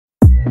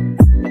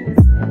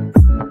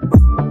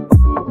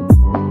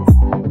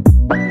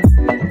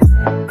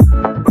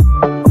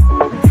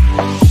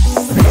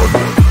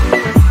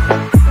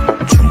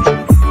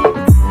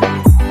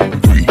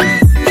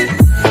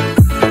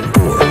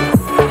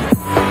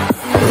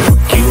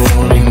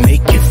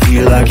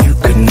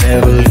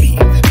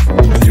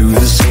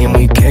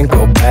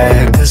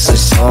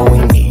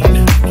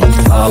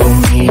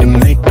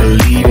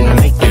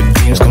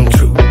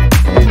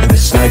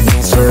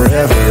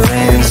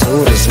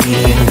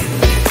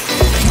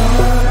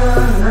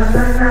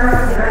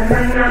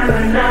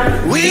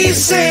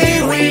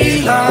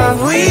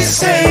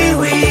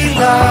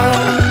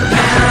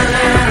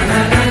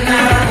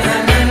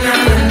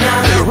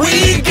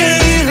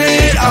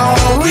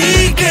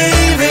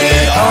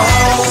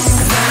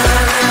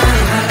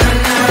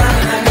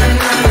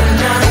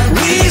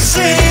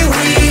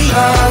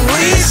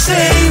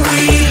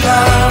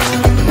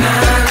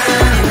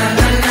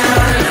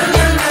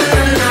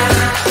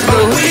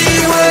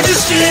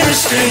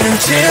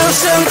until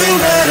something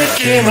better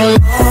came along.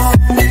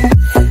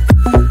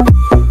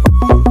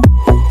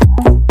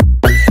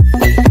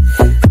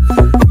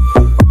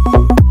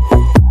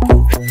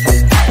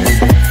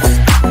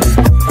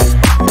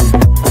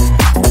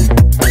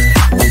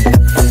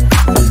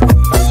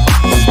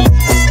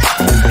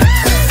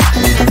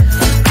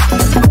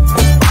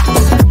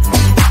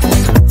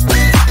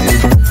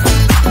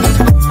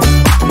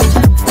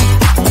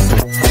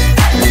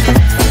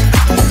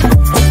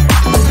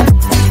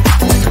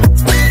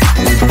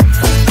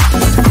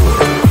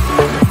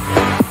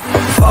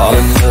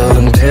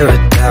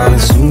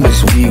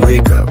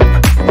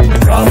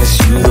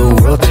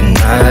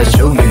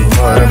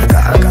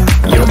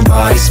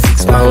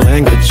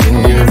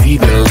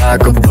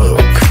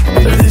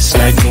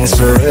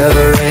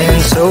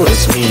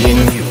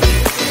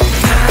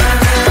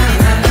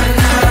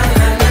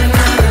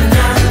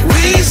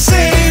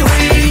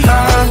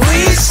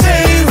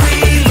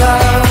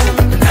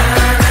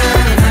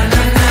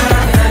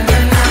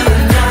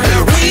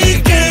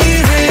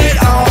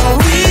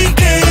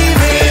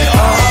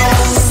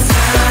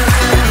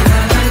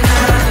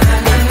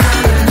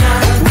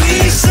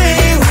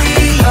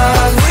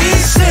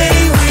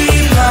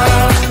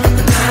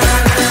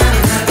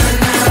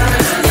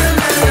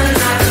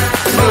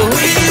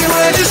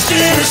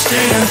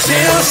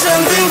 Until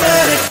something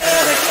better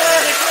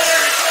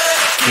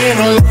came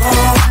along.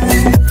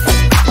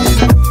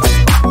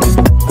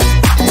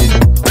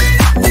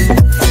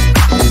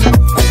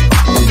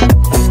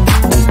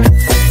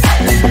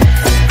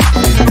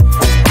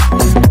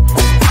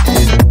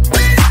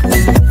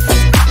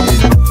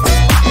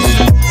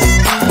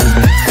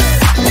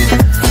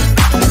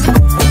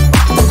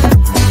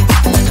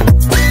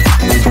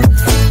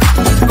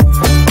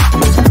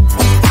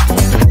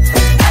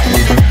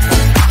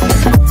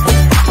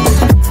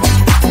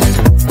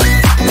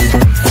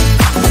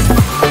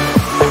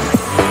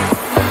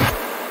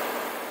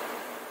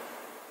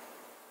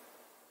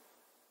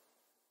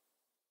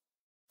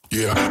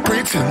 Yeah,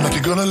 pretend like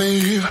you're gonna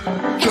leave.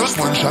 Just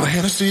one shot of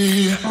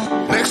Hennessy.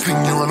 Next thing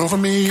you're all over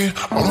me,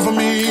 all over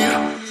me.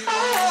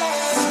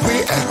 We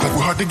act like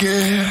we're hard to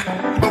get,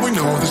 but we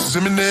know this is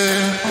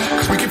imminent.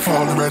 Cause we keep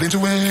falling right into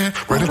it,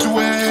 right into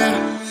it.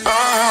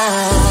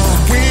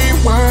 Oh, we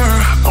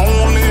were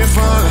only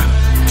fun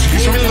till you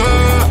show me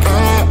love.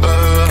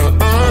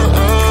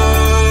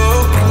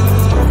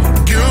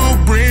 You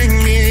bring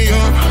me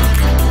up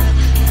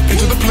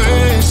into the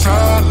place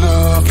I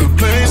love, the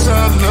place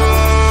I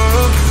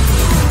love.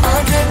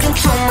 I can't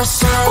control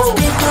myself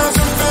because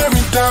I'm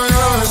very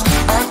dust.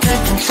 I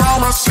can't control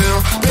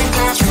myself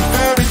because I'm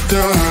very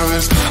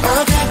dust.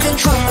 I can't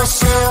control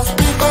myself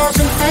because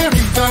I'm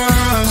very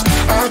dust.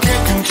 I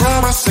can't control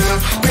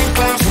myself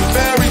because I'm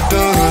very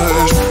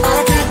dust.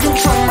 I can't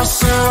control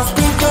myself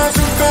because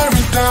I'm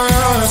very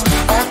dust.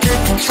 I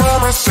can't control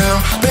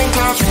myself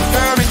because I'm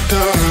very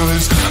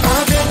dust. I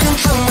can't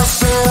control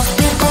myself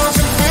because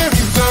I'm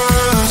very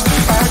dust.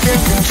 I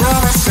can't control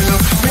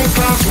myself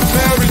because I'm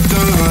very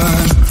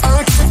dust.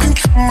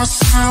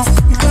 Myself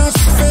because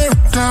I'm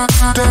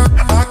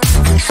very I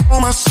can't control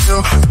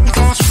myself because I'm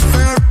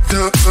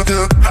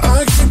very I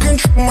can't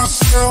control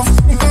myself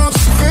because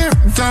I'm very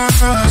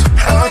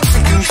I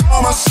can't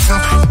control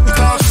myself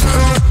because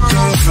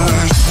I'm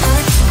very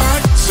I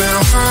can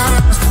sell high,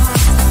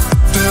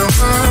 sell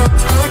high,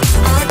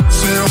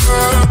 sell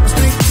high,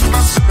 speak to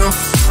myself.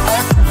 I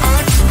can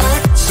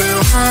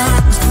sell high,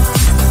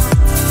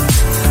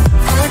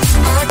 I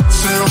can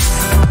sell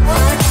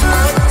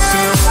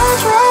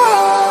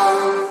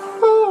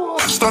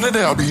Started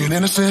out being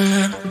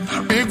innocent,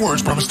 big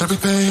words promised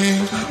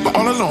everything, but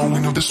all along we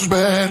knew this was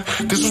bad,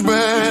 this was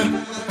bad.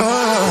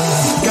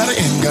 Gotta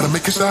end, gotta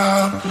make it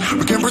stop.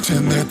 We can't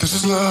pretend that this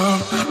is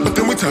love, but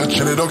then we touch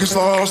and it all gets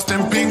lost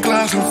in pink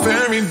clouds and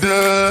fairy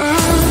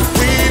dust.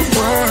 We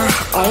were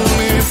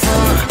only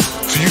fun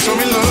till you show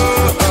me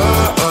love.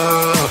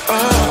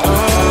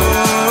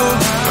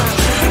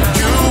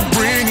 You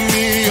bring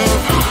me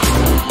up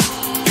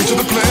into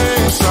the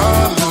place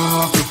I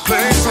love, the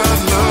place I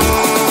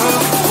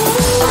love.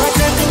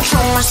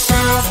 Control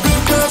myself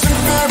because I'm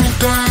very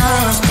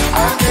dust. I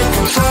can't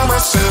control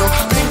myself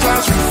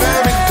because I'm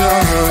very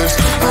dust.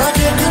 I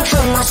can't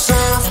control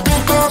myself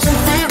because I'm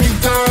very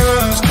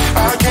dust. I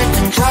can't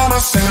control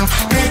myself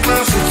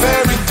because I'm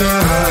very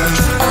dust.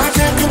 I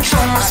can't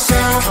control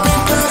myself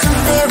because I'm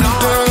very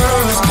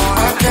dust.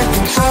 I can't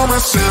control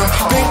myself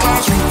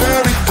because I'm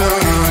very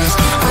dust.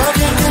 I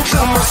can't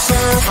control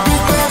myself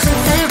because I'm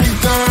very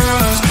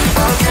dust. I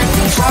can't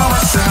control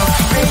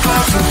myself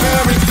because I'm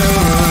very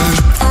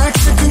dust.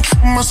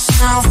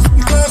 Myself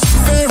because I'm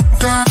very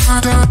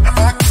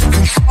I can't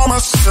control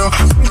myself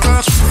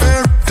because I'm very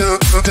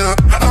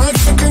I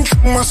can't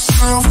control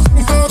myself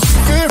because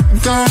I'm very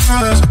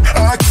I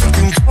can't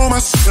control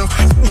myself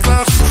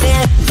because I'm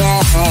very I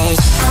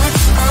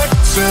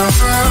can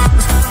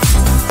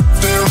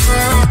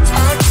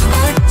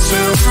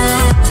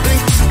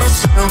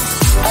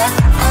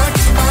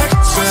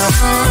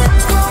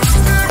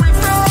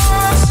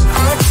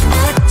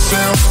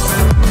sell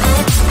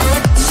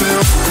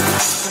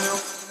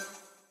myself.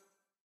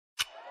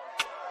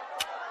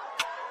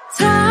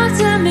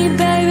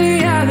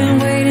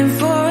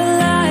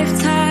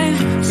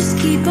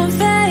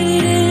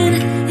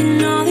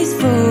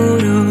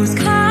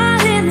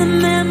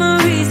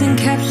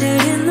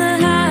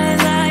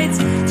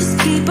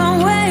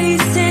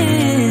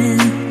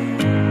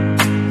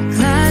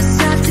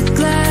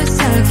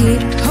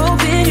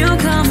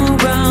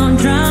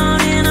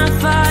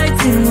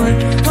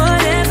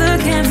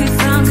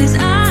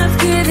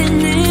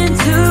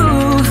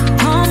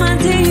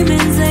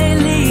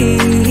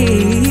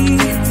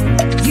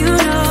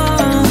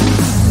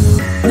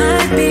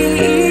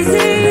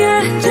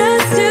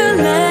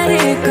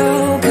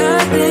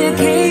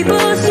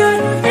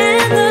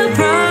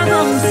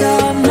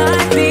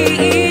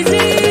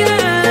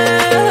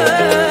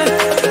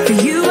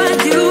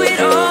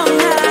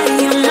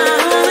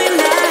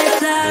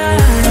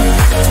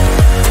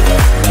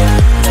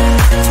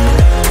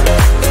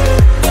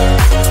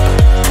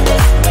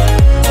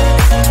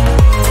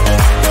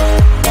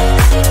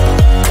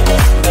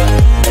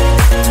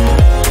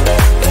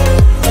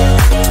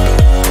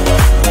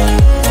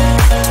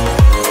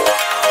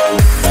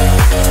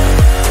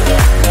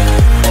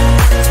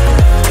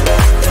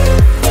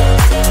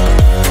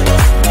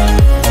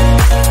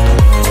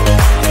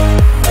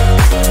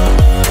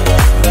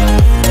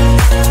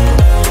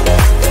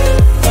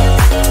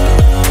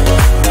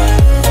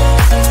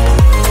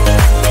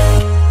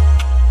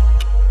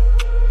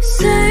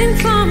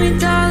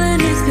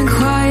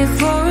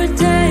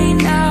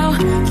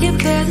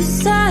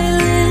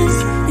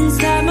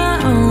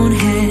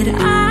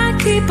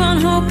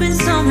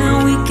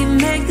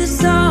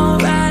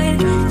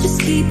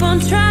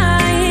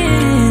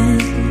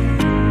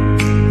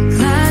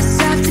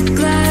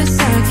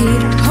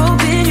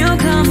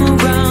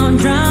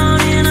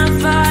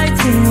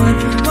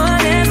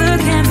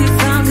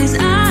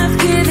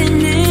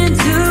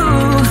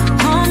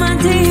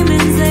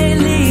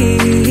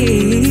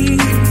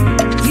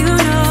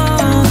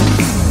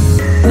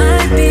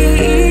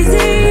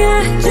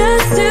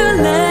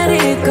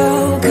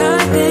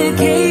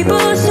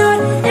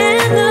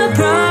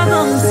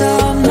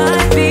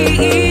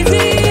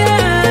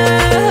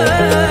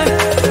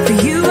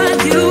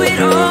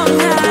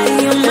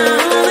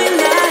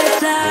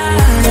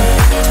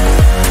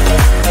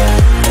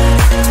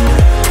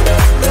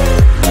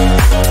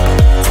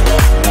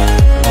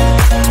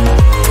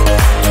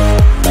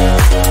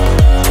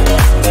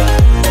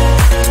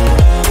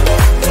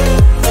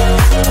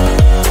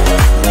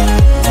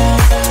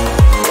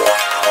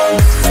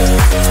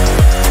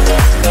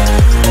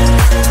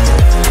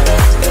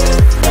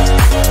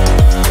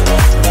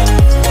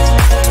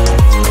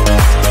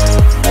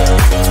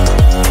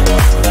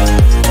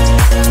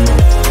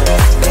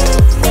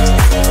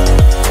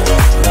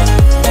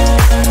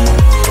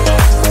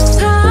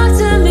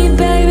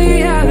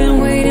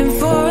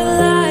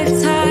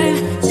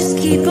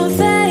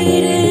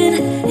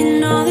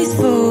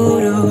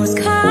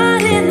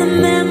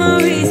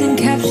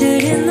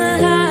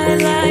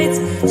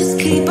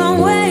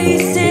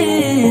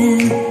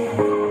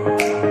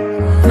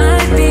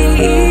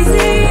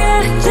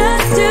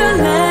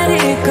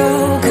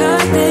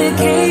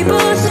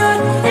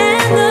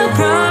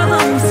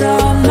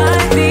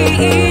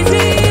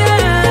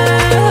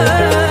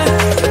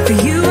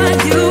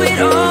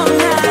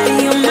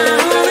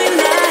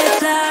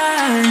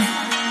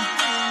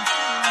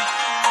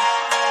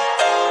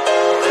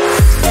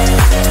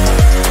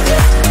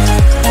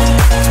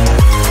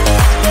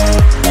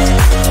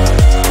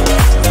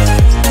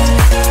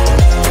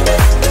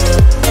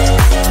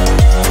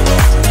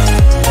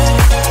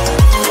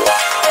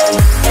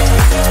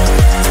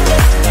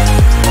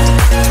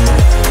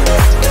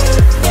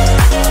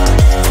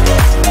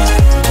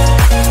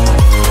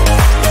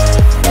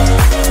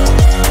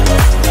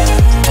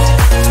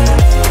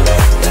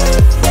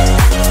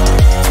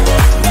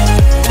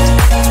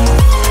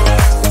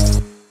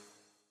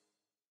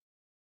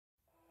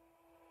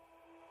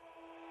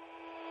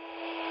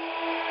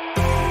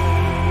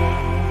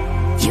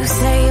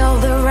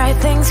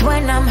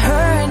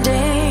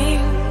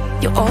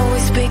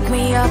 wake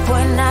me up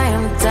when I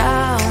am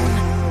down.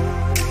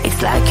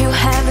 It's like you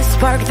have a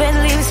spark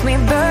that leaves me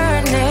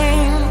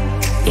burning.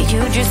 Yeah,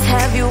 you just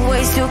have your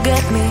ways to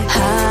get me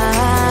high.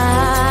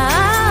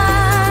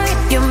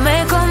 You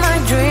make all my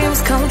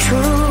dreams come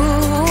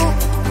true.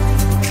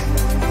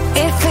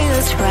 It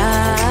feels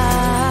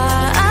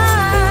right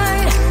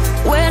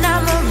when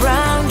I'm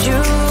around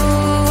you.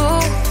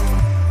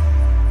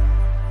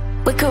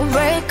 We could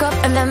break up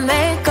and then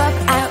make up.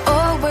 I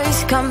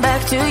always come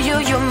back to you.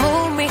 You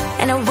move me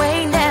in a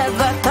way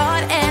never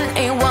thought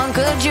anyone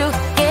could. You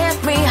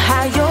get me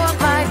high. You're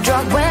my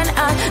drug when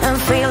I am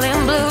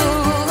feeling blue.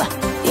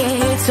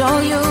 Yeah, it's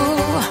all you,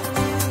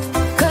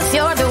 'cause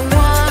you're the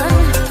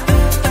one.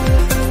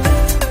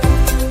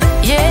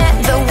 Yeah,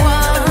 the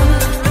one.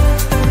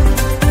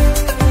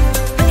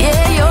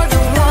 Yeah, you're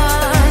the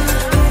one.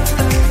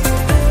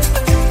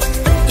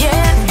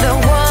 Yeah, the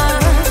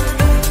one.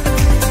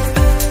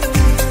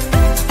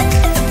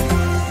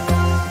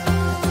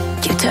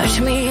 You touch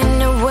me in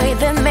a way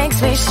that makes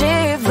me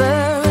shiver.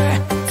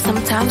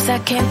 Sometimes I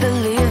can't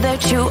believe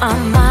that you are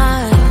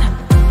mine.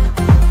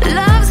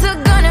 Love's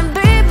gonna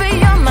be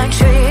beyond my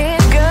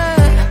trigger.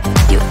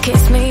 You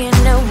kiss me in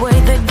a way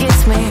that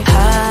gets me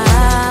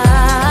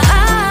high.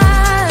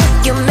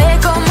 You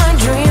make all my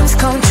dreams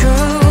come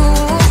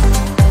true.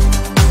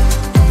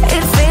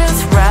 It feels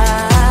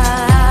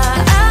right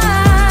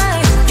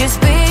just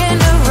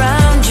being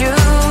around you.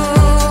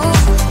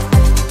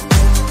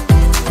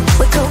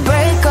 We could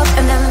break up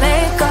and then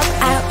make up.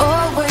 I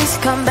always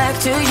come back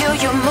to you.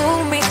 You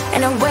move me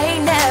in a way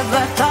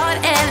never thought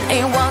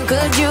anyone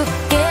could. You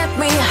get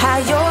me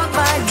high. You're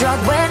my drug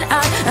when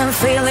I am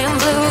feeling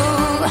blue.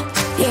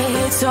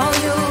 Yeah, it's all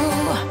you,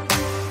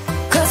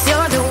 'cause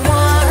you're the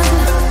one.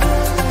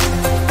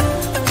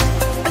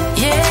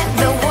 Yeah,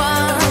 the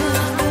one.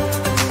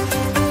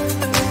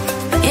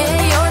 Yeah,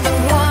 you're the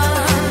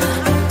one.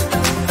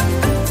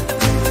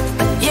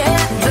 Yeah,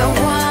 the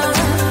one.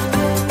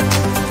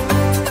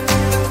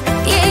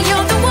 Yeah,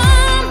 you're the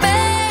one,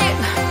 babe.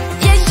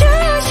 Yeah,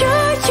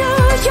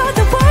 you're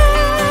the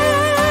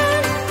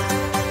one.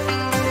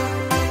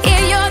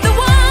 Yeah, you're the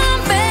one,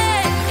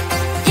 babe.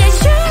 Yeah,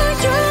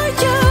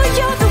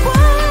 you're the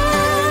one.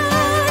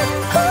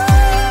 Ooh.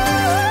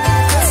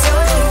 'Cause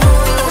you're the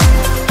one.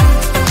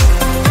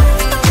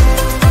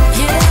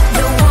 Yeah,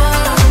 the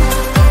one.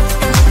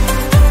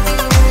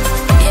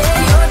 Yeah,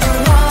 you're the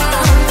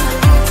one.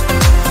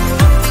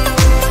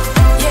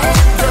 Yeah,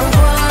 the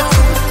one.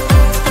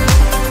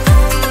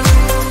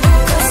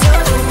 'Cause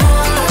you're the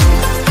one.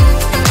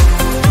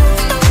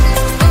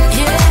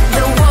 Yeah,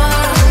 the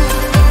one.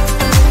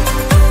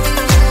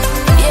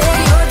 Yeah,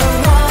 you're the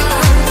one.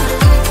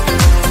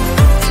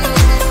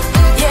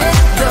 Yeah,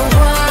 the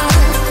one.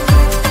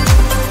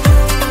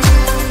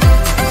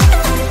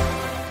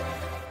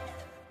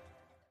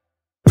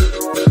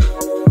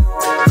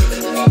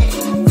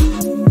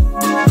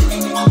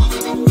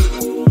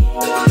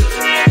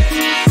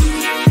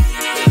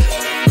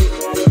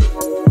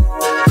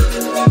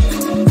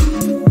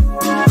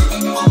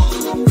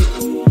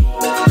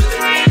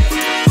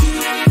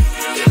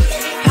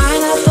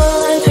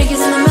 Pineapple and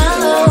Twinkies in the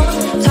mellow.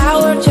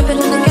 Tower tripping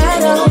in the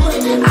ghetto.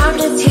 I'm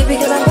just here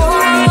because I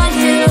want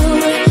you.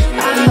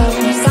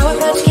 Sour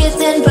Patch Kids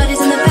and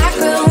buddies in the back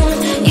room.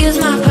 Use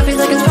my puppies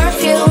like it's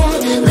perfume.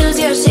 Lose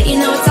your shit, you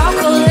know it's all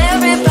cool.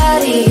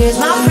 Everybody, here's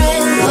my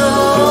friend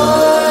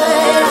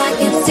Lord. I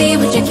can see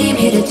what you came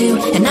here to do,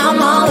 and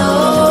I'm all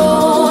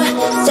low.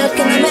 Stuck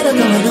in the middle,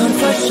 going on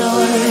for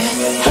sure.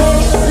 Hey,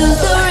 lose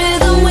the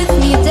rhythm with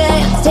me,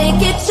 dance.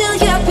 Take it chill,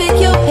 yeah, pick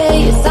your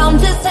pace. I'm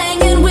just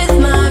hanging with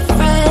my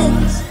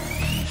friends.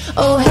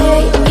 Oh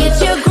hey, get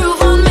your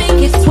groove on, make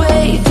it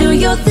sway. Do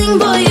your thing,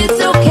 boy, it's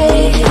okay.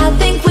 I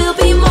think we'll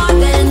be more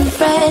than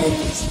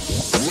friends.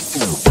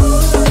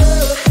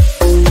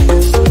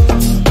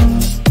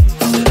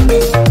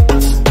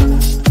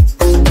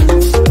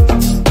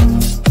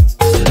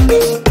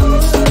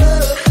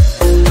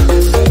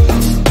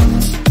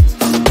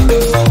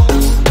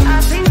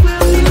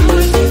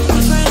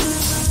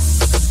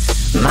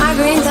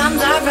 Migraine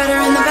times are better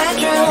in the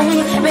bedroom.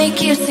 Make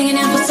you singing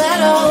in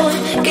falsetto.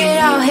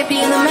 Get all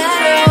hippie in the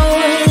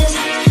meadows.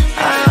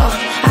 Oh,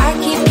 I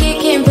keep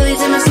kicking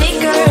bullies in my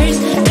sneakers.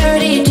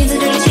 Dirty jeans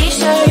and dirty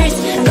t-shirts.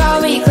 Call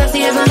me crafty,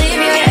 I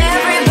believe you.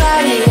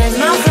 Everybody is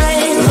my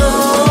friend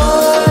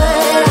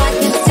Lord. I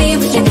can see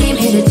what you came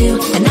here to do,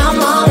 and I'm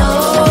all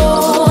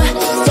low.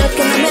 Stuck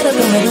in the middle,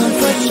 going on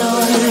for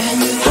sure.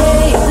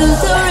 Hey, lose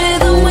the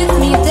rhythm with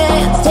me,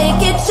 dance.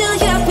 Take it chill,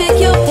 yeah, pick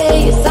your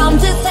pace. I'm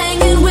just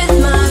hanging with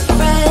my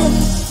friends.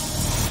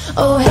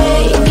 Oh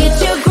hey, get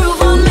your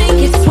groove on, make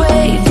it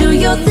sway. Do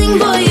your thing,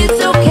 boy, it's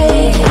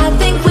okay. I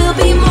think we'll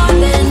be more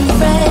than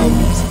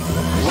friends.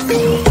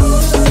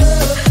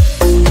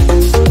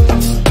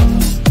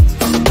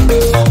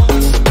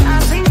 I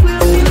think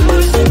we'll be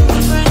more than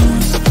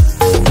friends.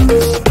 We'll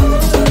be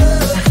more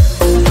than friends.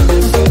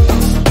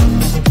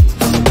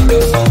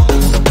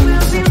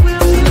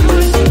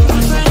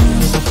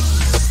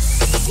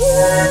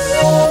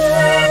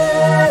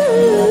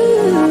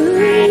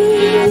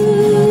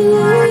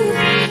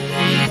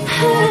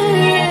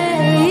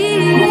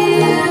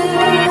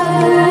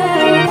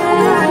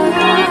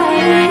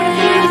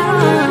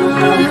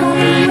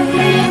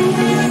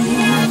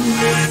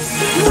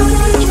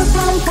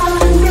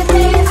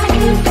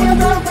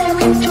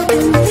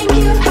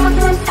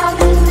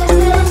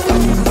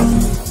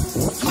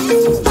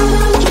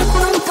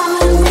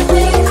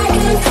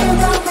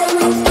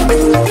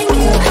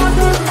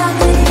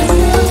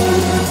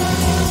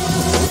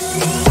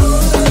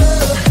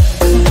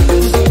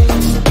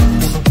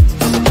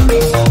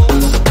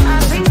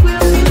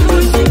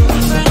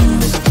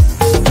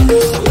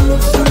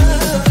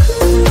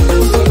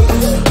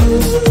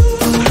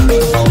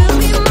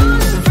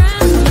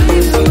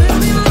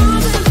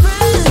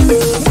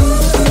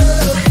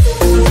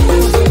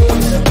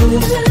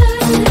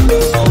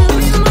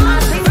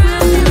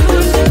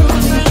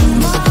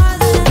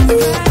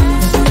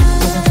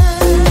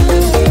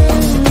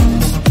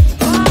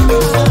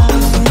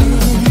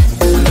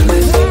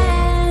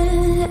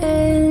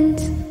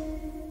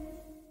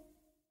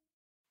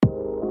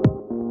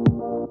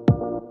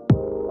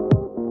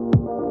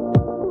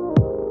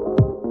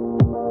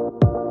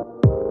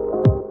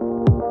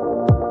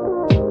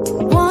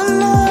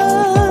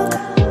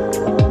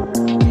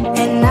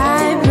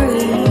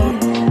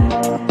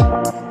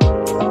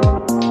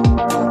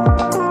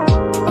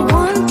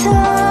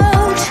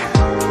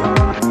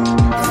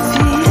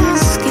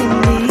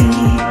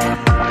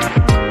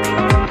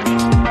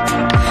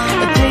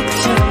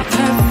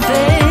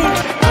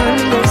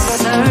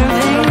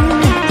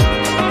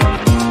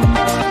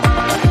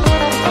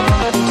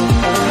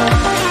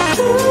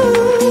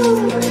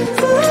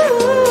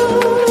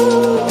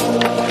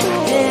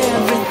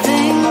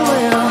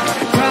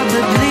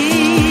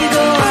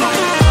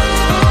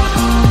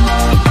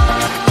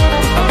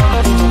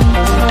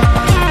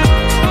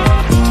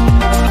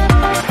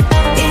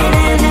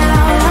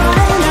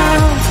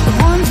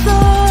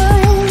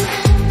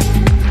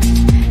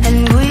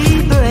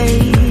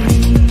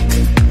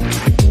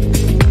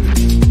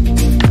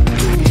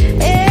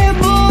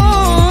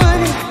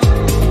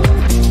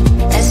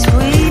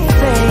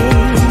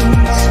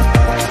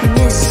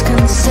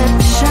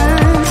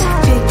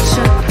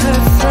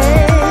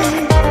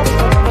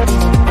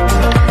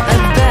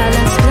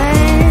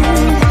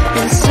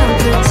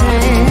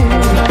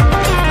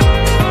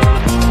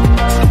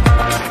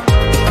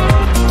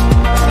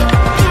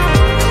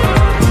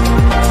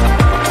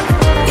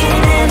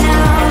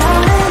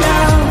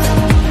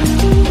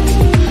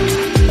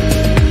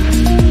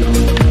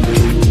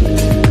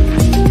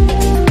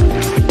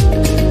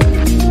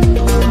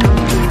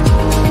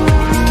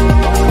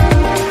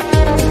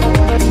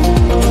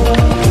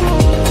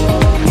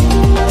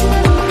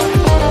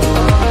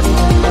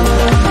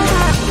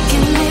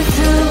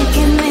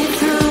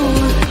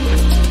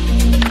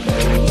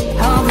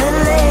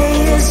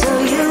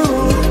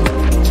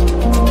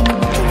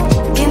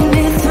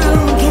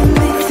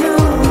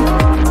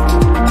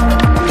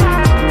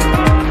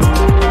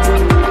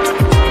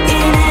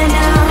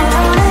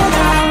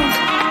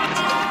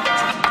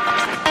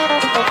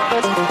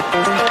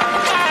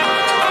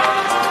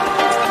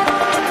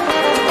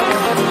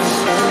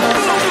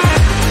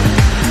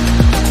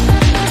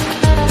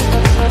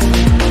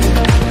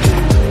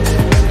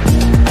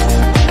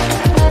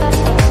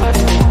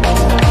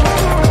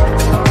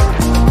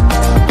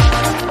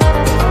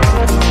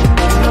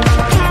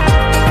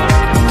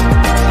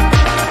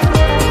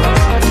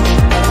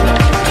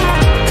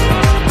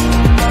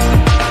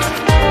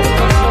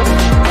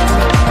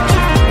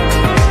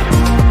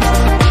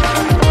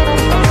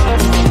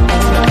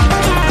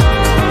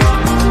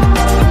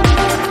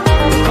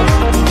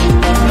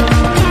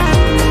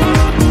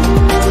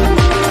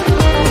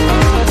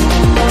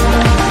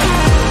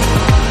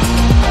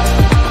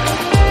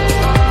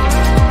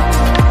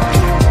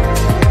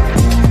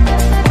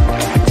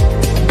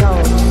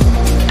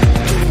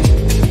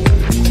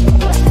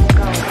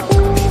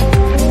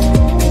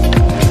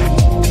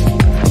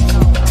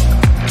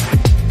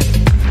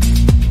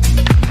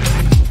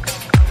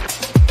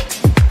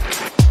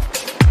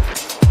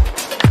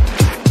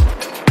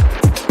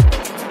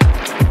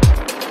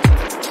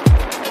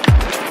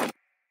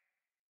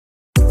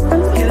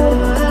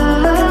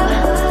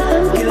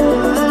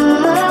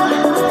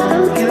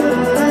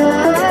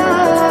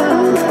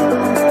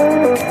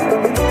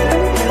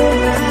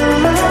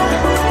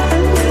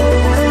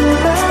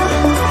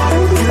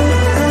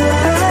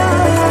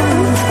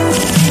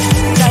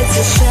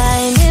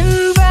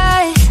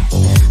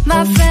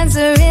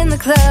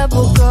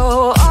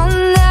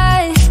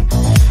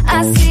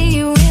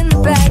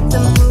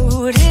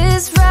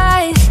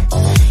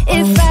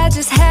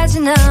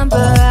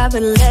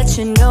 to let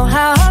you know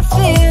how I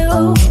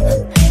feel.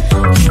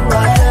 You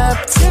walked up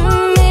to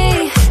me,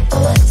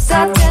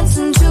 start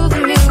dancing to the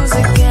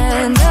music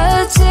and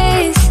the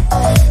chase,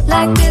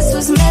 like this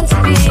was meant to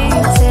be.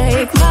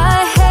 Take my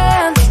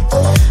hand,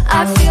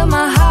 I feel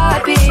my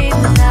heart beat,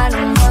 and I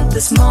don't want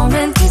this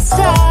moment to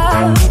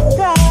stop.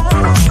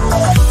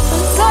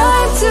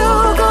 Time to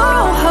go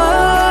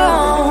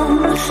home,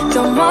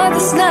 don't want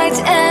this night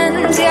to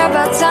end. Yeah,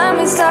 about time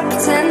we stop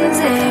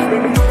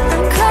pretending.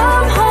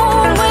 Come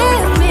home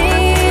with me,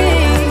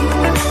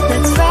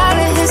 let's write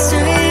a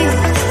history.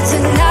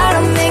 Tonight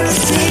I'll make you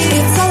see.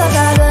 It's all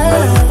about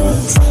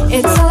us,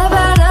 it's all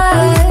about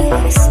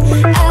us.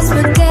 As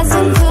we're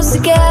dancing close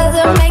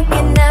together,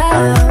 making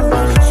out.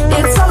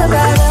 It's all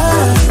about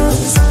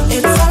us,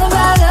 it's all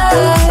about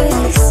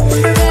us.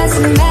 There's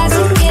some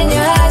magic in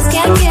your eyes,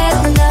 can't get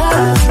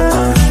enough.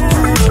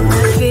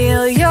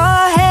 Feel your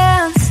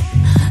hands,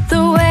 the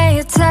way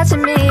you're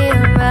touching me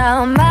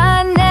around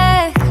my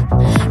neck.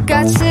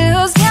 Got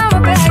chills down my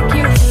back,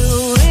 you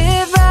do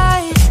it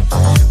right.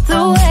 The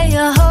way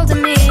you're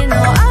holding me, no,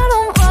 I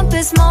don't want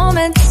this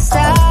moment to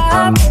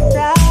stop.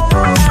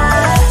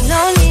 No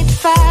need to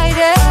fight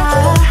it,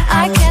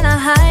 I cannot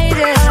hide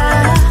it.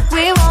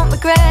 We won't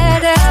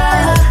regret it,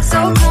 so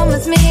come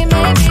with me,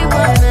 maybe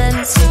we're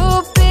meant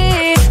to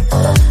be.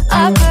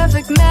 A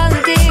perfect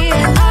melody,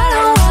 and I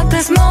don't want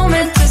this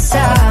moment to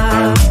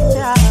stop.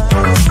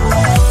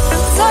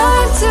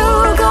 Time to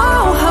go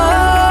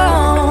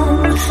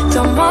home,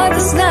 don't want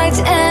this night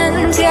to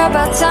end. Yeah,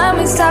 about time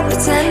we stop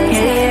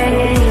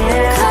pretending.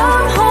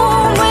 Come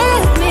home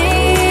with me,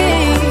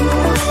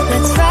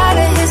 let's write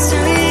a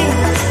history.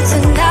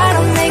 Tonight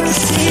I'll make you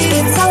see.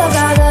 It's all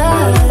about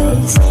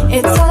us,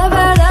 it's all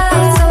about us,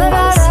 it's all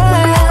about us.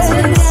 As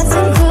we're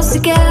dancing close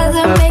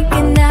together,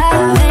 making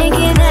out,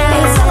 making out.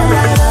 It's all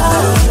about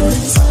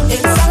us,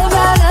 it's all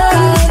about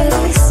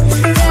us.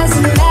 There's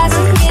some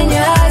magic in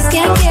your eyes,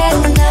 can't get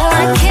enough.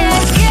 I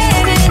can't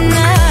get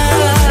enough.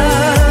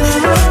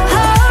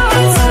 Oh,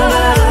 it's all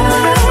about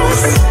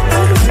us,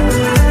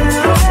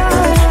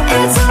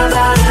 it's all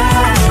about us.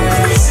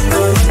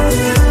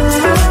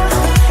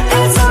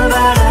 It's all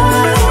about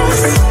us,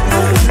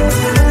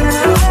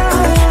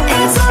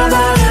 it's all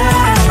about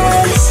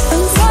us.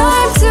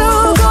 Time to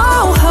go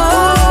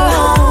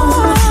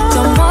home,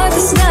 don't want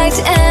this night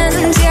to end.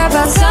 Yeah,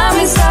 about time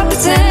we stop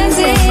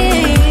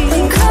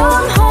pretending.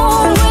 Come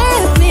home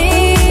with me,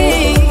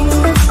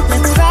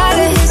 let's write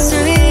a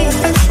history.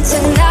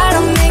 Tonight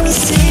I'll make you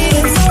see.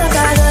 It's all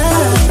about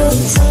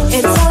us,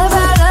 it's all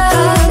about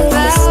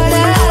us,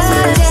 about us.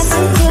 We're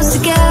dancing close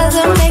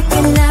together,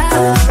 making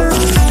out.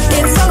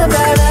 It's all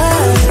about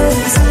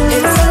us,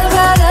 it's all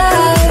about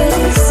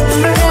us.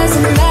 There's a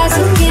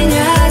magic in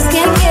your eyes,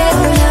 can't get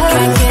enough,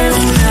 can't get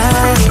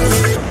enough.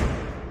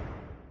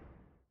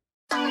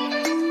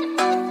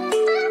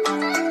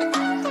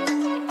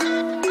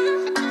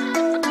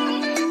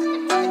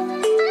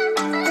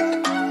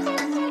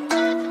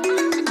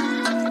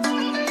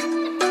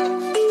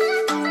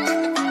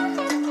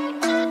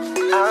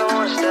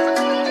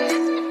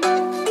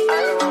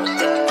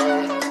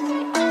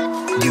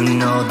 You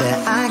know that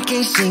I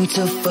can't seem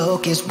to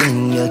focus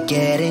when you're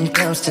getting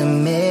close to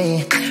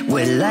me.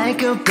 We're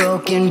like a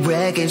broken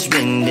record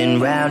spinning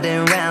round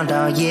and round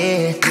all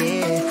year.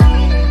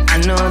 I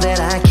know that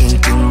I can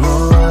do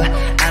more,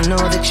 I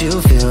know that you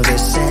feel the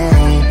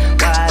same.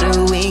 Why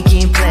do we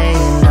keep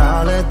playing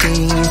all of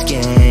these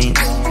games?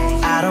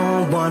 I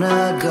don't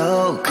wanna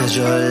go, cause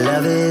your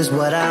love is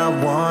what I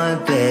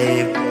want,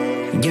 babe.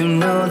 You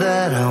know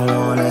that I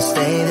wanna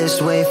stay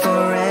this way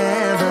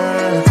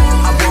forever.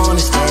 I wanna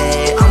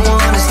stay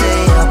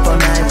up all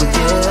night with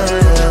you.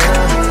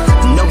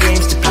 No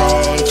games to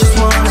play, just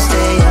wanna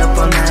stay up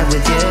all night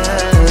with you.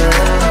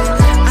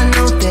 I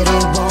know that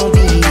it won't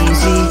be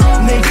easy,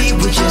 maybe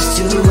we're just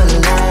too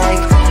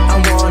alike. I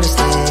wanna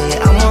stay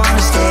up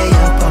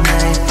all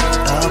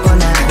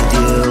night with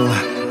you.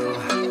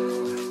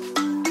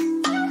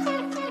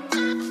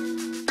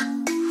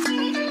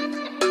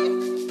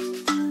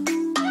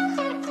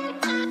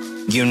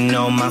 You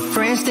know my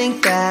friends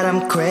think that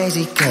I'm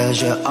crazy,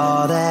 cause you're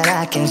all that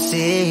I can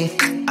see.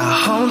 I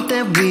hope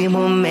that we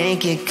will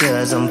make it,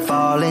 cause I'm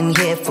falling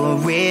here for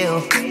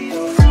real.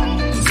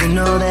 You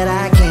know that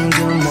I can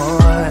do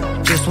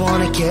more, just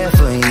wanna care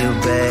for you,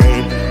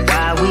 babe.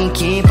 Why we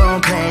keep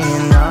on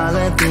playing all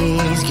of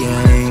these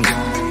games?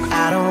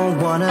 I don't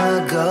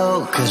wanna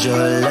go, cause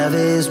your love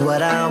is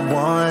what I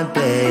want,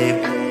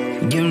 babe.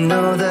 You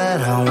know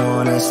that I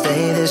wanna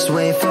stay this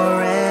way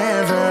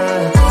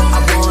forever. I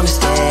wanna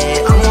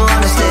stay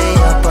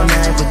up all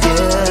night with you.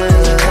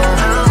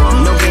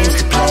 No games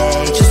to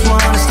play, just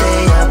wanna stay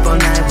up all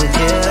night with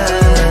you.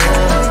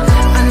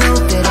 I know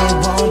that it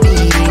won't be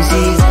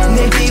easy,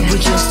 maybe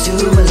we're just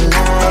too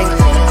alike.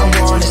 I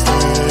wanna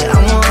stay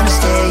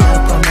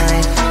up all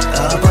night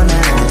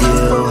with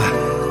you.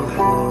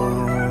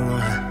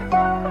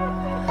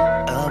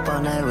 Up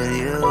all night with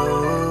you.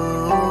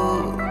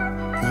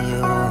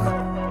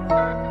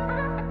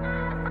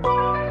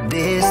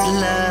 This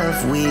love,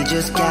 we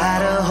just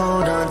gotta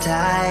hold on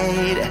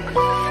tight,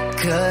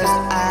 'cause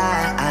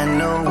I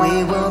know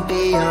we will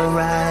be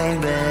alright,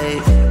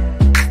 babe.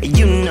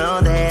 You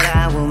know that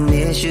I will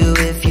miss you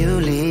if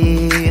you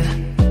leave,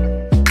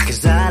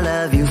 'cause I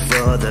love you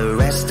for the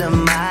rest of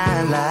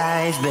my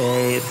life,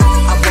 babe.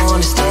 I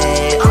wanna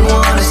stay up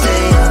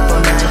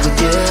all night with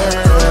you.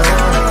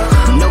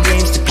 No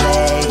games to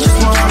play, just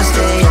wanna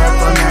stay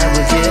up all night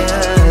with you.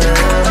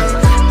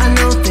 I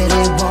know that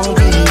it won't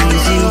be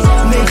easy,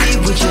 maybe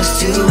we're just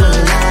too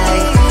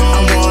alike.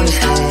 I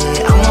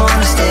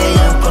wanna stay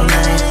up all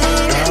night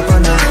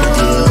with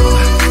you.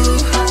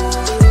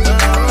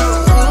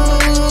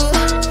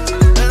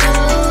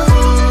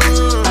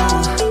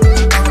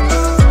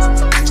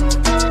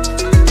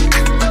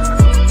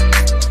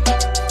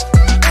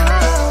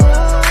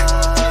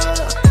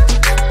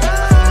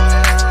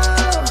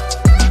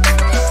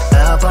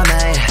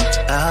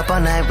 Up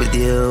all night with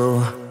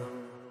you.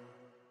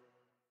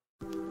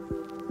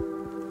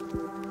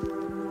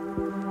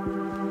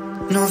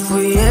 No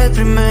fui el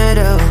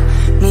primero,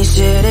 ni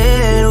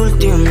seré el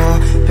último,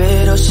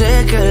 pero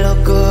sé que lo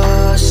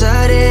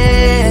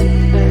gozaré.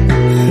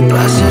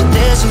 Para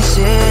serte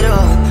sincero,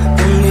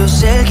 un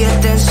Dios el que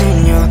te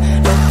enseñó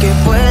lo que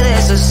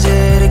puedes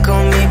hacer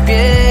con mi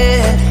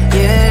piel.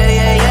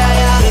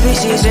 Baby,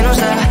 si se nos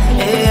da,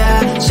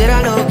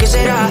 será lo que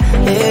será,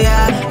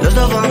 los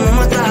dos vamos a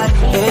matar,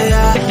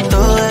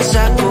 toda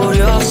esa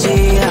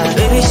curiosidad.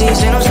 Baby, si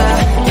se nos da,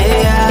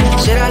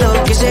 será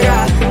lo que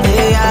será,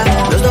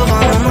 los dos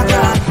vamos a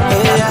matar,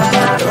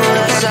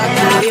 toda esa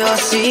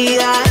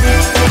curiosidad.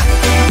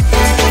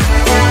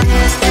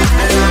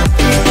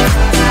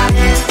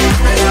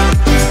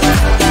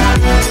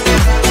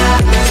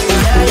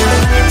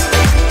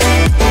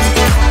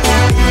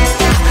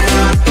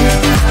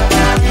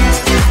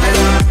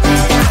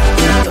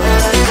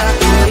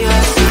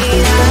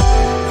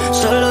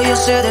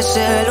 De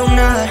ese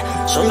lunar,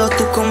 solo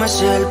tú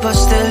comes el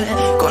pastel.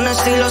 Con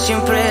estilo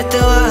siempre te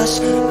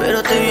vas,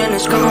 pero te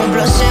vienes con un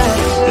placer.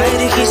 Me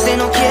dijiste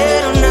no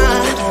quiero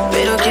nada,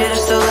 pero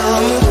quieres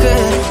todo,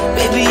 mujer.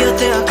 Baby, yo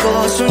te hago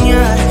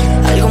soñar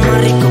algo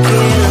más rico que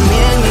la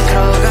miel, mi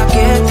droga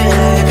que te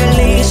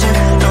legalicen.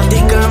 No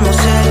digamos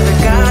el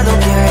pecado,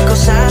 que hay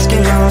cosas que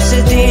no se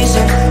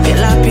dicen. Y en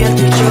la piel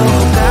tú y yo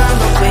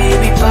jugando,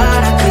 baby,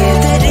 para que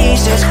te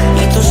dices.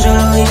 Y tú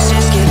solo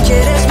dices que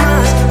quieres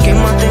más, que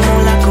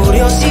matemos la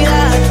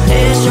curiosidad.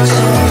 Eso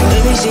hacemos,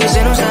 baby, si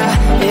se nos da,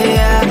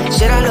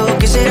 será lo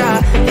que será,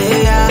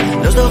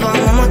 los dos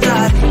vamos a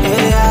matar,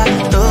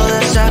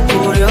 toda esa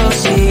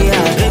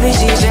curiosidad. Baby,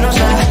 si se nos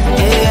da,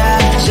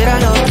 será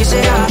lo que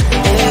será,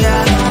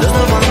 los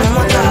dos vamos a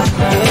matar,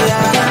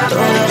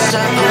 toda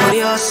esa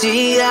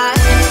curiosidad.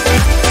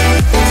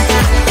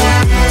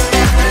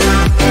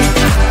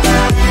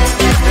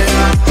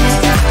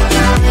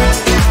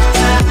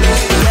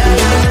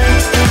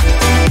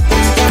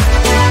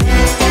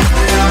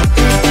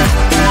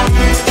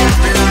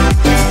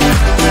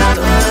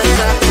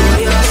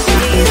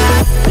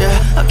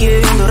 Aquí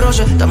viviendo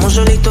roce, estamos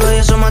solitos y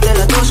eso más de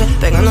las 12.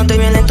 Pegándote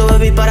bien lento,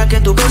 baby, para que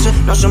tú goces.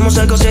 No somos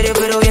algo serio,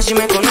 pero bien si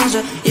me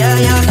conoces.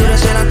 Tú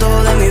eres el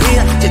todo de mi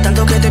vida. Si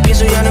tanto que te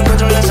pienso ya no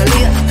encuentro la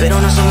salida. Pero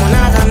no somos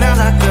nada,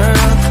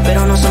 girl.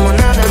 Pero no somos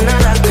nada,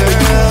 girl.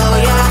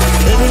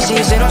 Baby,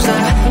 si se nos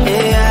da,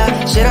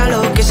 será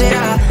lo que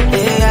será,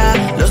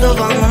 los dos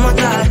vamos a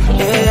matar,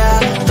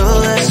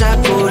 toda esa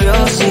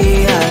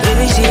curiosidad.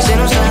 Baby, si se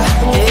nos da,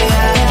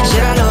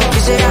 será lo que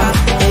será,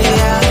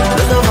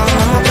 los dos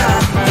vamos a matar,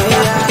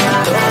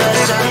 toda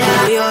esa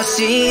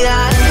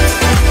curiosidad.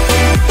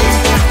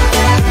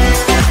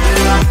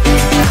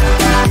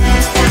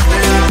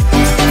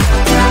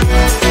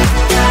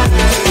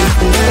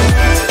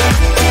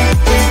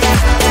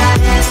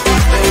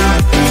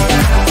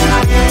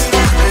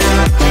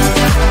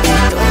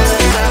 Toda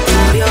esa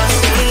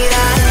curiosidad.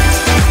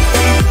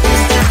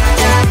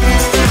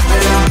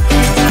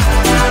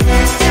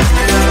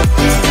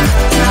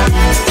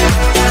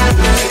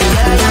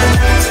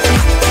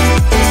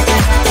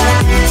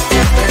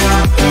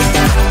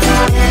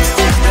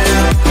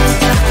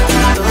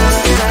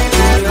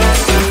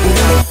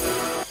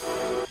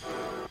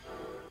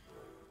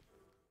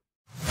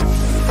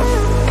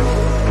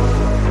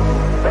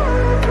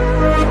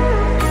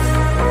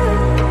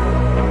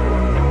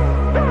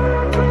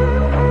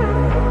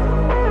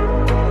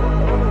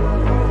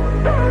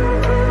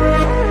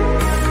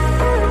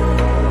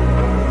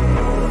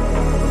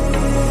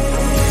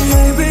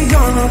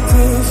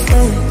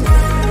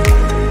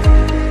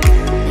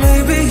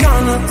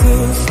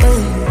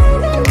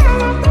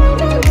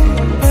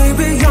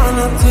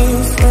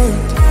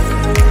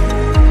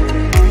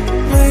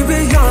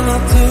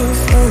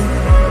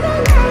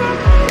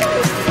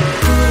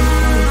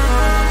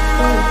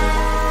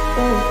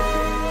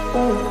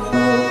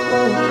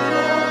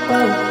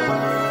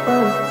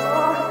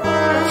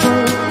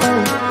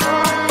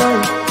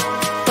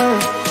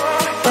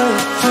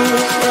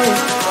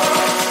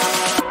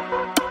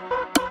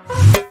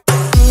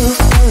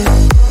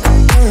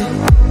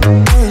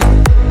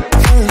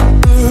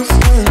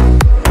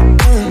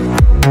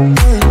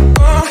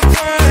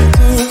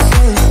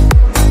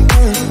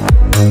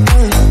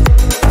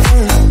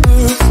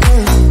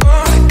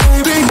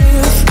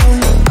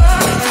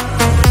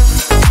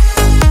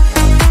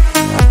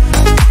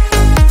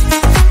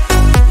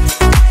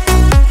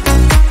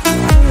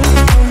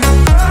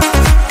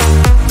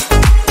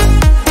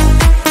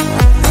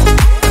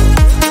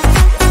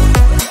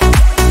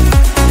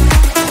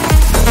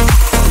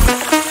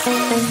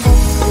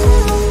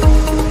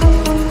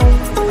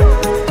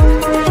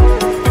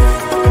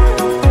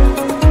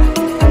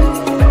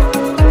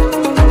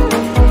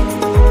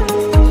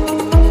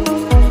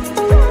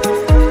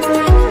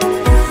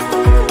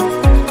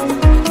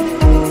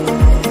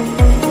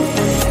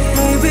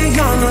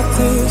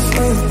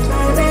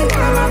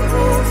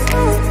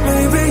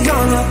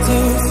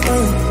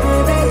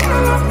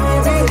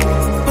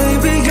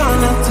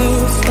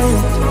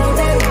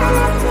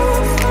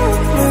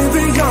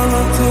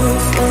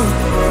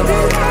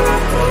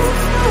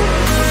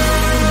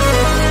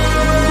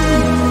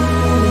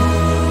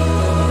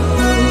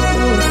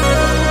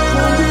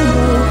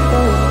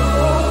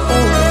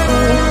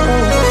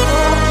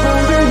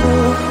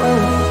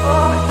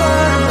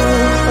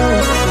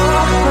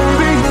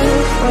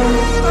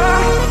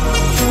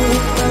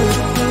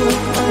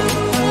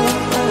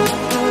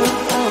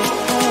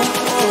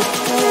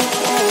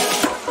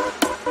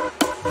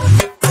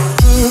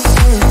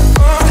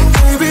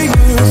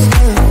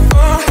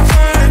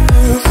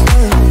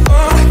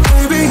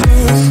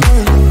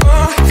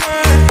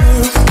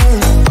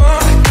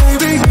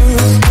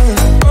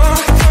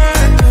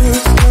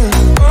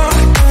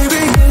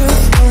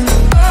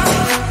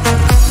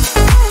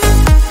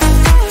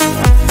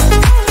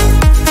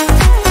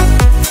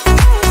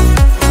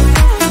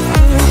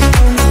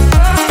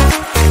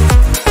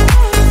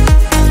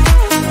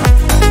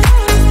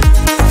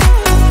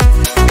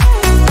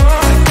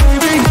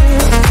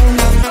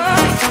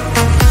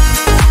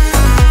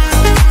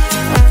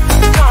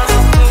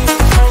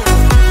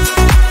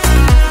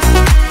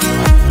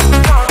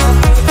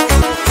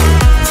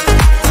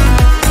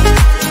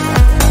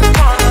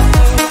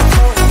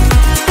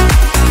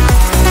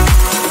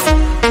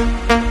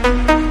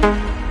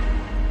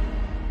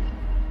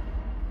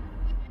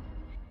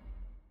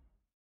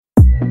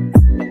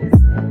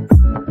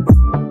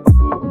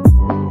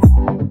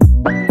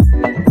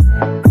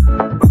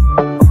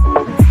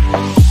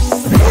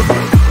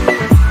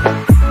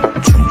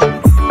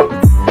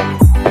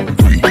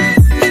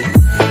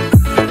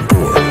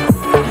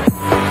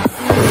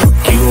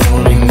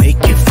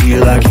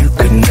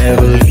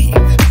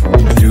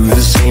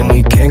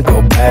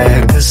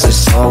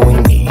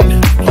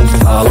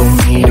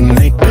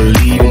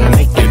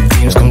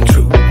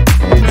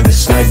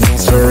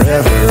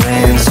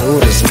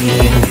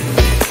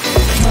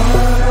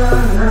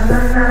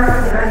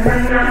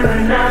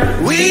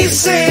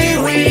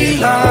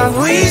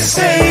 we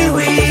say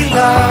we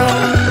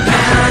love.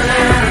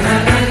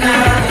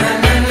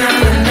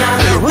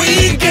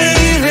 We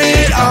gave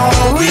it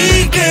all, we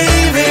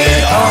gave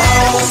it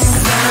all.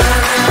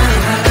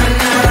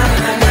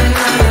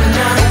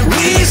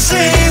 We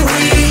say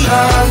we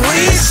love,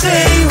 we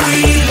say we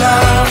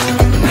love.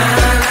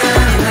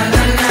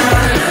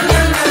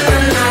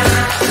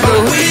 But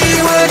we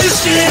were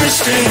just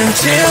innocent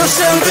until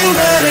something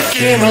better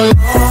came along.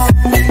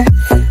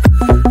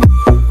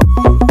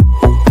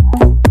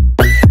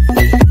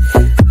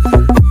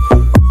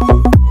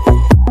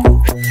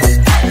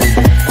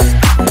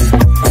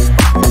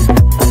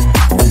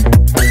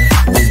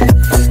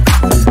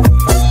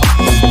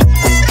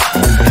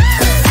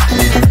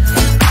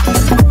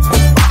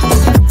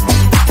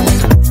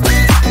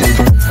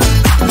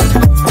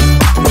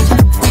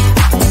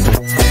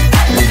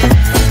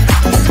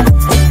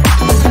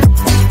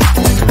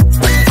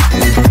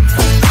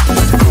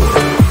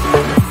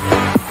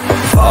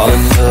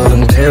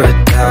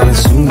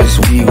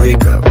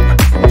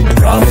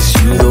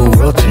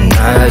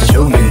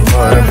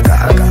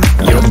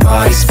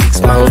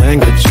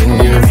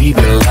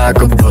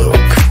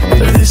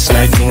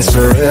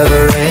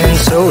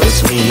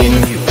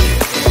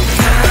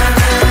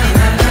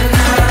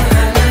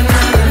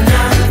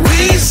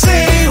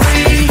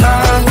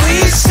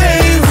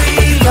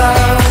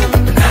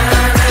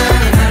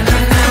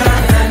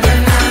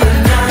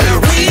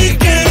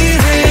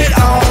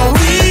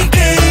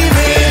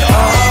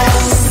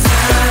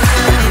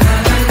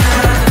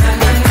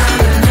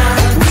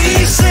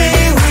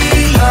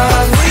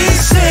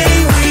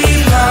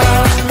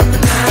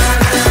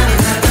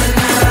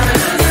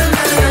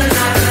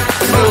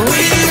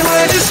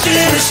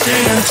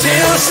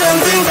 Until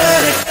something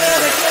better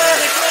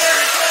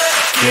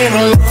came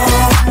along.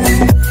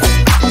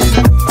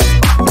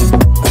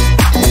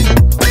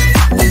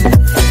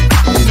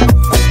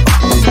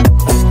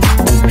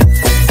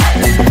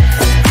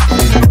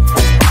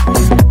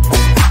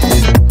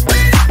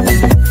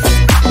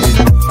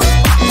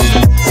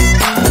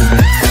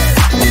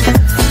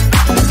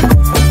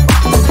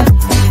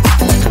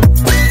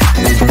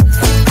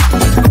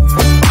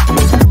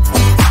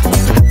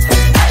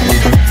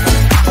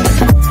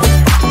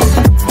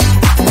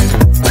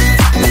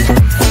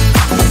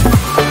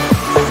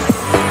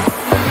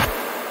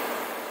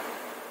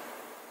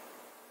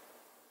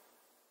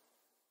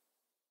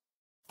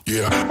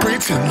 Yeah,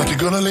 pretend like you're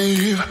gonna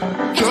leave.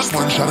 Just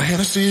one shot of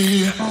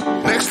Hennessy.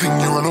 Next thing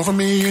you run over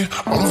me,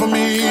 all over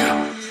me.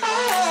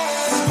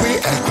 We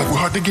act like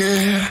we're hard to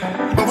get,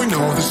 but we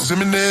know this is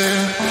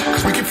imminent.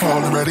 Cause we keep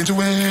falling right into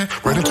it,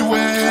 right into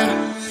it.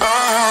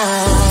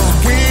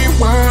 Oh, we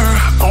were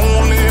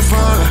only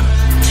fun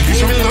till you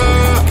show me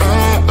love.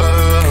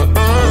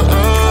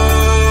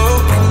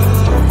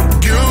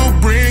 You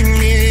bring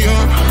me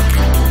up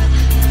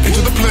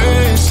into the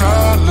place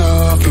I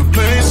love, the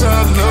place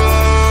I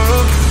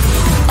love.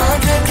 I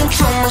can't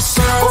control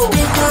myself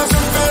because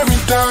I'm very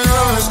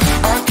dust.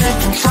 I can't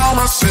control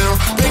myself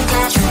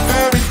because I'm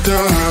very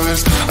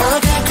dust. I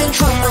can't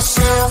control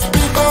myself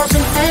because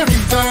I'm very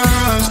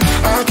dust.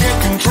 I can't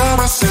control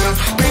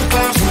myself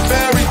because I'm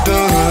very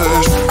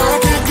dust.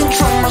 I can't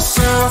control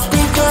myself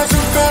because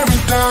I'm very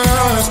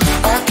dust.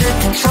 I can't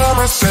control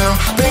myself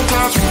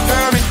because I'm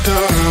very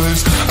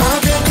dust. I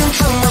can't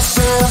control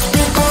myself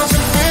because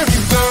I'm very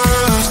dust.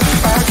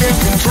 I can't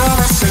control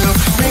myself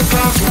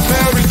because I'm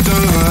very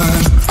dust.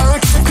 I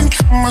can't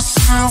control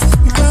myself because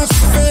I'm very dust.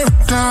 I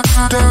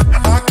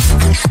can't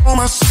control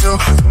myself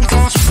because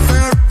I'm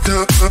very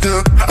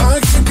dust. I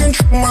can't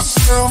control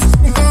myself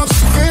because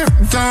I'm very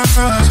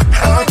dust.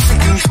 I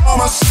can't control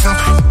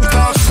myself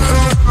because I'm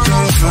very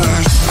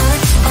dust.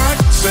 I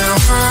still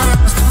hurt,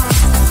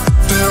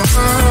 still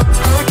hurt.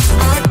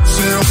 I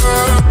still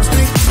hurt,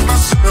 speak to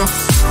myself.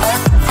 I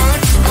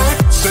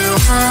still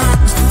hurt.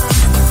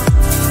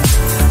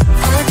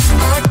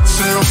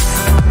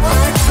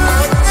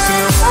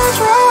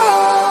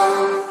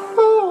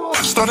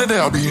 Started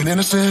out being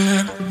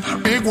innocent,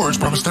 big words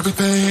promised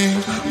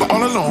everything, but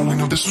all along we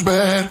knew this was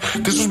bad,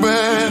 this was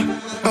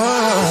bad.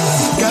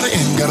 Oh, gotta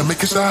end, gotta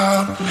make it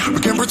stop. We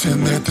can't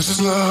pretend that this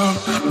is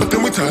love, but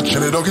then we touch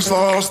and it all gets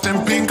lost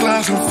in pink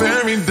clouds and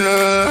fairy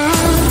dust.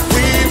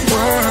 We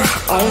were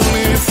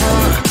only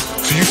fun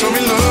till you show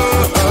me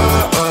love.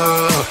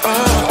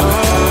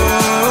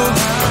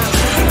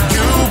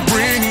 You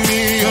bring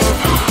me up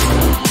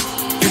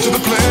into the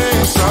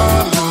place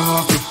I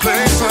love, the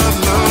place I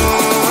love.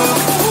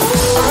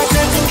 I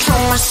can't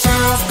control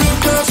myself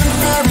because I'm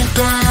very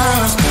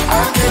dust.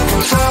 I can't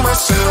control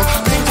myself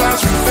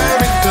because I'm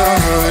very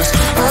dust.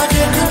 I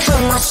can't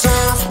control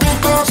myself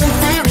because I'm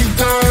very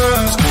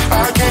dust.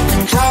 I can't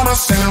control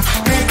myself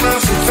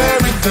because I'm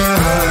very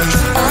dust.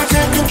 I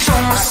can't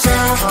control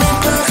myself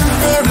because I'm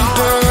very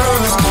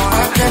dust.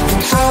 I can't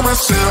control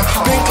myself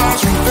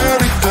because I'm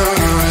very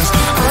dust.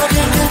 I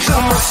can't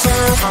control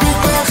myself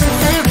because I'm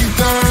very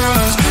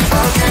dust. I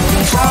can't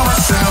control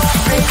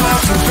myself because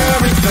I'm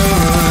very dust.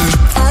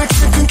 I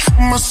can't control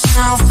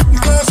myself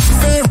because I'm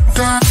very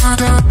dust.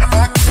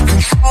 I can't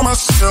control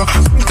myself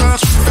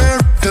because I'm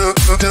very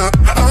dust.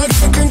 I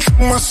can't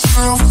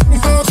myself,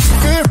 the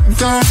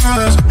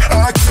paradise.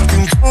 I can't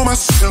control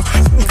myself,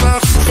 the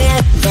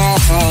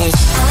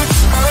paradise.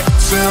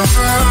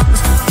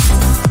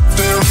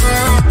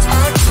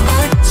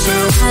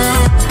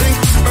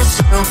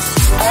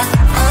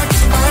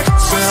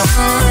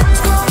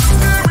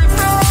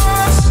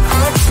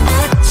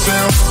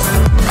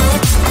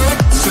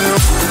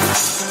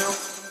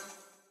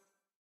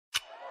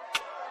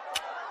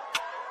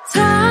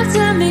 Talk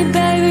to me,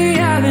 baby,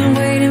 I've been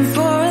waiting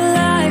for a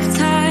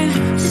lifetime.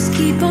 Just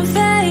keep on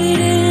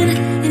fading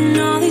in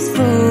all these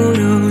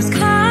photos,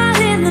 caught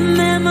in the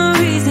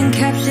memories and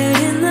captured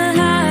in the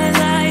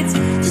highlights.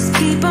 Just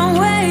keep on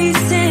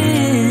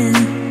wasting.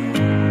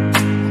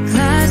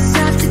 Glass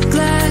after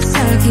glass,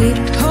 I keep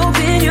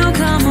hoping you'll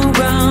come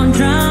around.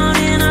 Drown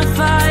in our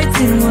fights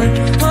and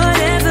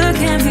whatever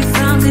can be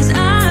found. 'Cause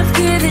I've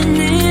given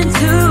in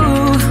to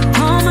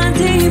all my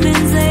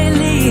demons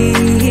lately.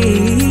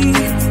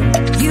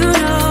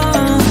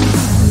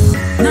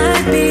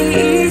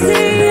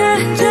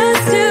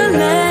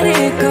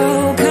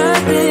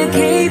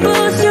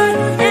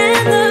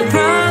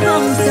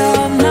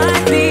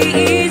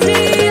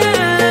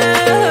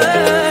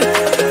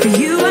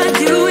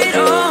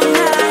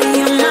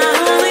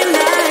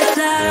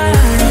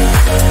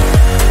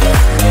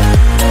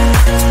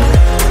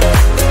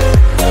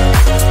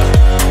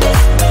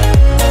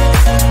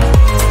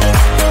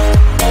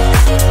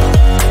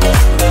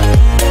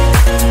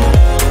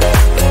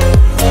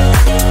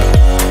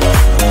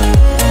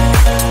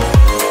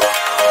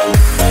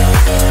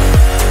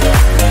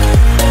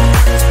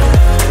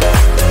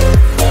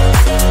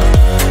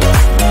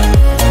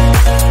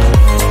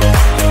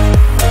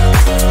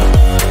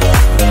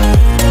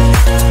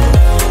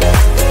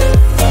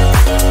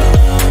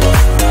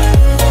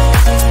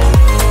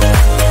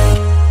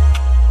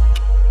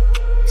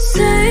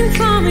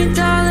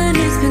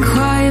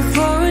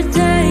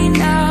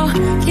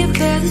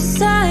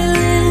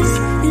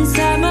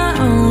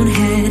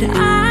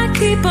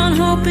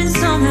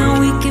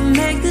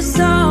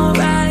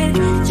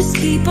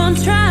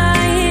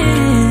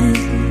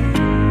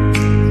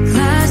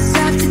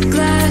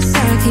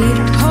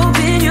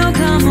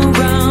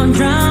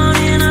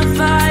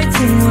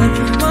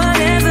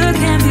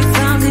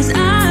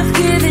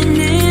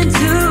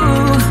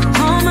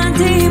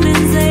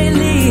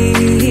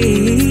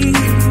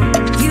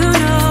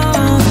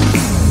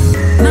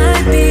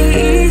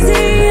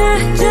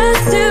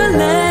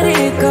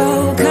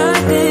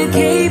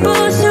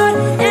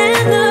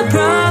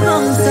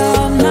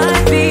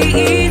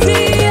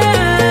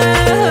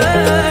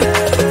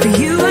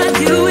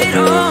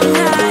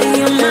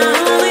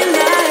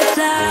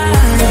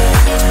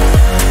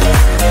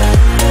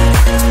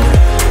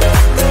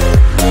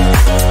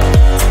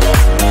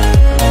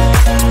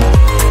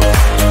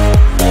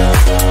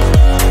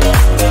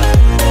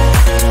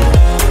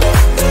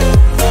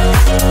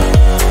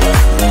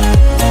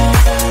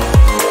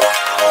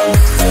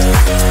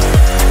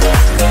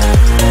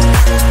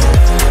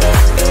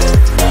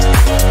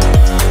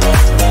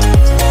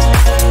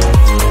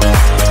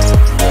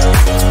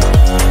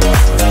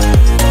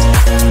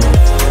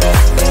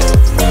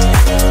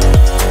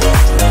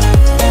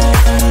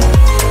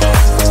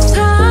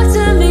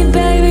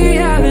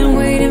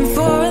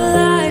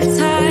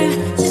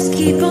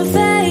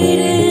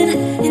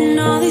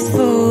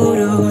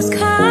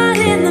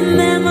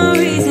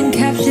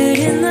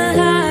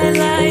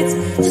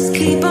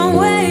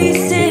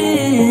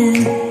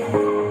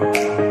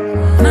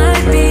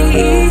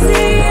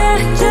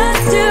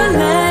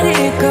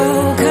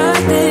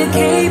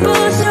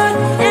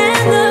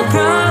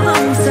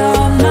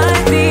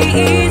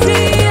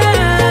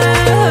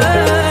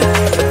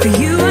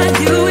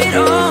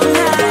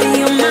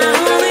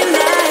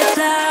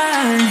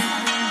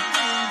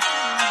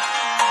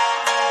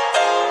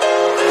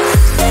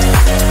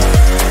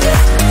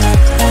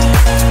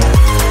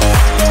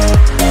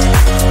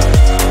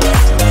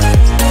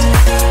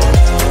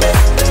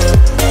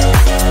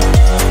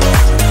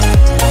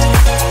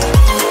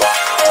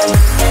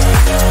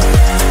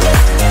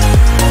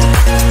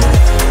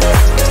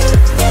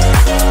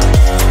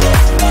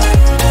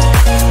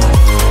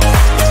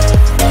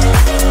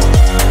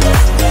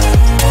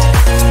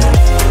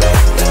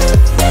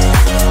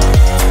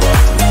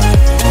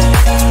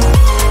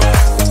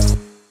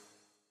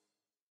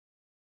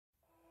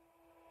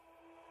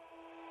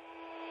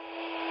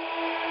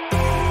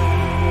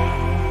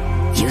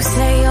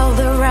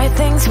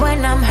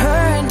 When I'm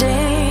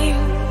hurting,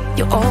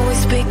 you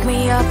always pick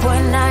me up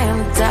when I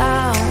am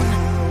down.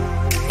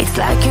 It's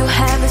like you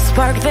have a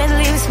spark that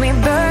leaves me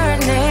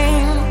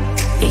burning.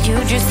 Yeah, you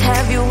just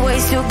have your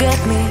ways to get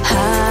me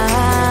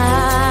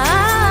high.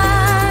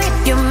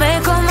 You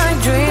make all my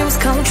dreams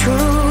come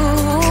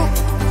true.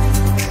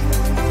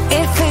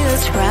 It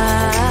feels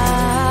right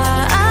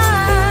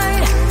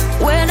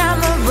when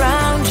I'm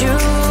around you.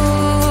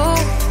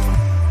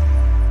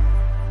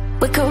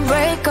 We could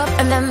break up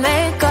and then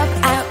make up.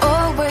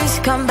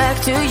 Come back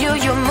to you,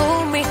 you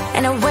move me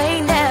in a way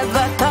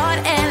never thought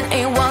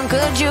anyone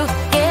could. You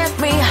get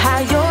me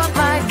high, you're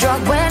my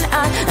drug when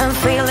I am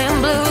feeling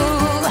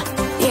blue.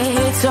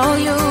 it's all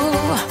you.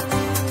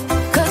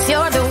 'Cause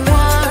you're the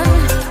one.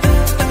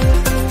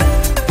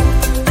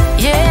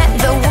 Yeah,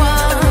 the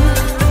one.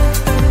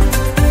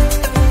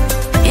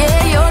 Yeah,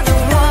 you're the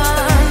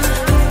one.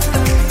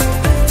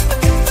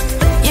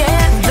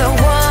 Yeah, the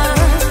one.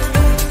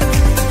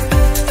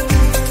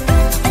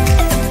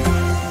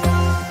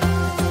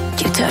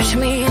 You touch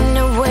me in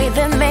a way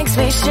that makes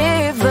me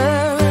shiver.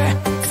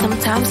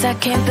 Sometimes I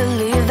can't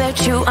believe that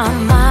you are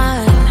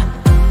mine.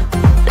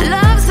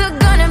 Love's a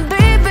gun and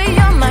baby,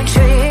 you're my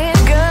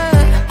trigger.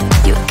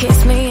 You kiss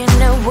me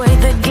in a way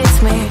that gets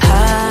me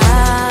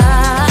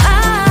high.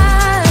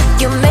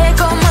 You make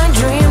all my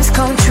dreams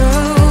come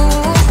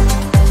true.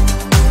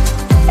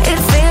 It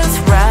feels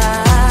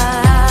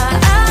right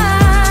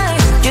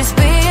just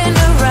being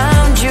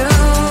around you.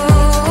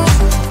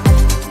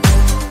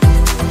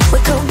 We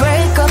could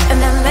break up and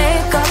then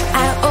make up.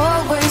 I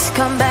always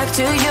come back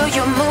to you.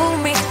 You move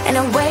me in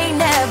a way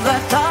never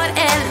thought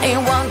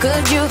anyone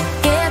could. You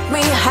get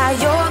me high,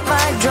 you're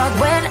my drug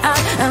when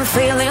I'm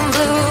feeling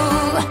blue.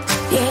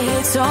 Yeah,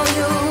 it's all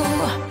you.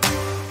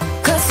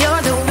 'Cause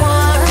you're the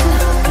one.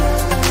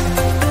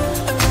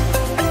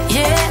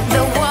 Yeah,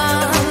 the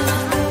one.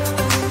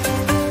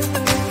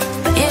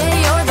 Yeah,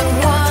 you're the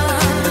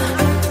one.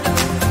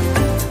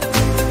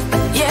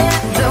 Yeah,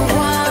 the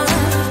one.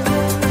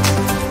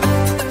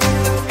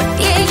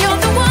 Yeah, you're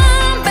the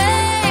one,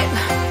 babe.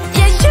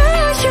 Yeah,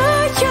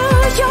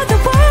 you're the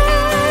one.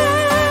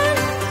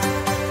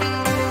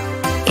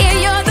 Yeah,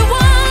 you're the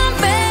one,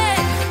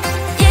 babe.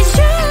 Yeah,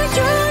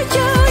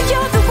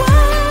 you're the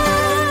one.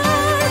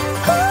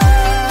 Ooh.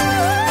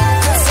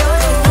 'Cause you're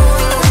the one.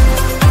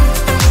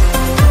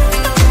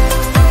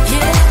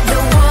 Yeah, the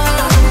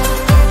one.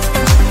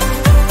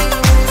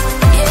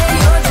 Yeah,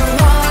 you're the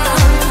one.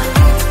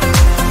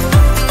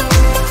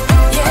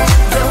 Yeah,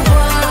 the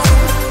one.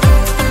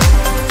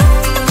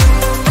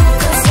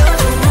 'Cause you're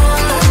the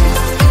one.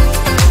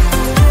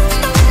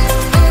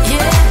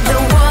 Yeah, the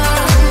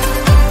one.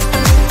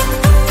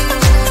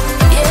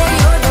 Yeah,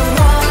 you're the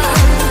one.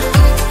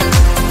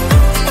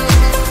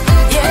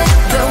 Yeah,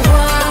 the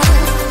one.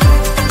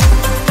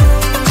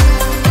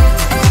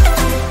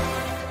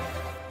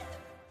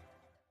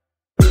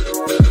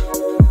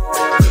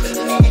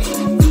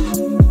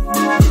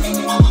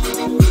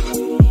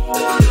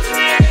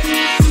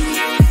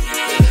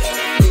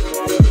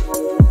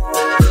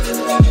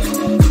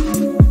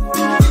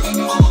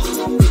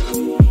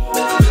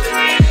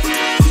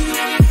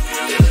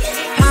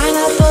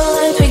 Pineapple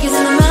and Twinkies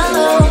in the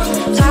mellow,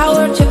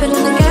 tower tripping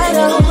in the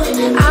ghetto.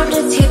 I'm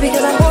just here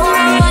because I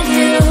want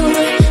you.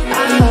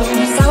 Oh,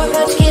 Sour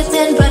Patch Kids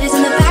and buddies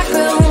in the back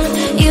room.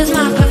 Use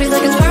my puppies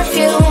like it's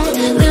perfume.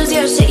 Lose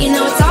your shit, you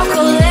know it's all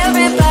cool.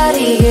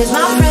 Everybody here's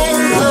my friend,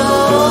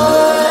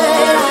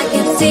 Lord. I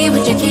can see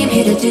what you came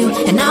here to do,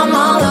 and I'm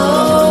all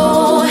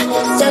low.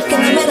 Stuck in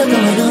the middle,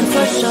 going on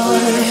for sure.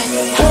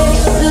 Hey,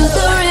 lose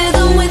the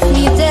rhythm with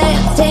me,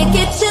 dance. Take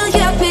it chill,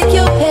 yeah, pick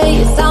your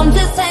pace. I'm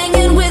just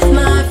hanging with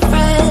my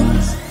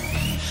friends.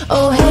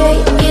 Oh hey,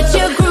 get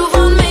your groove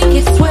on, make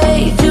it sway.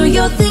 Do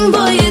your thing,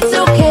 boy, it's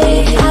okay.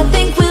 I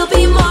think we'll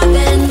be more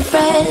than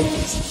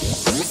friends.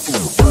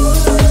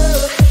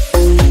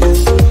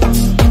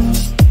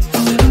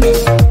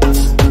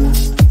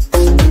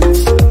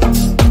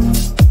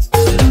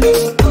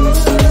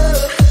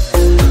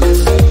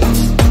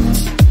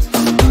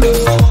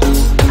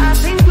 I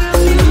think we'll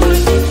be more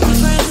than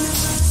friends.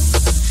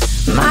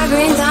 My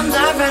green times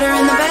are better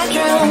in the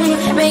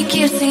bedroom. Make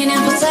you singing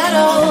in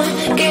falsetto.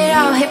 Get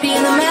all hippie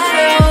in the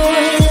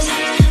meadows.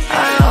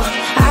 Oh,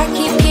 I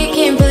keep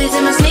kicking Billy's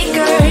in my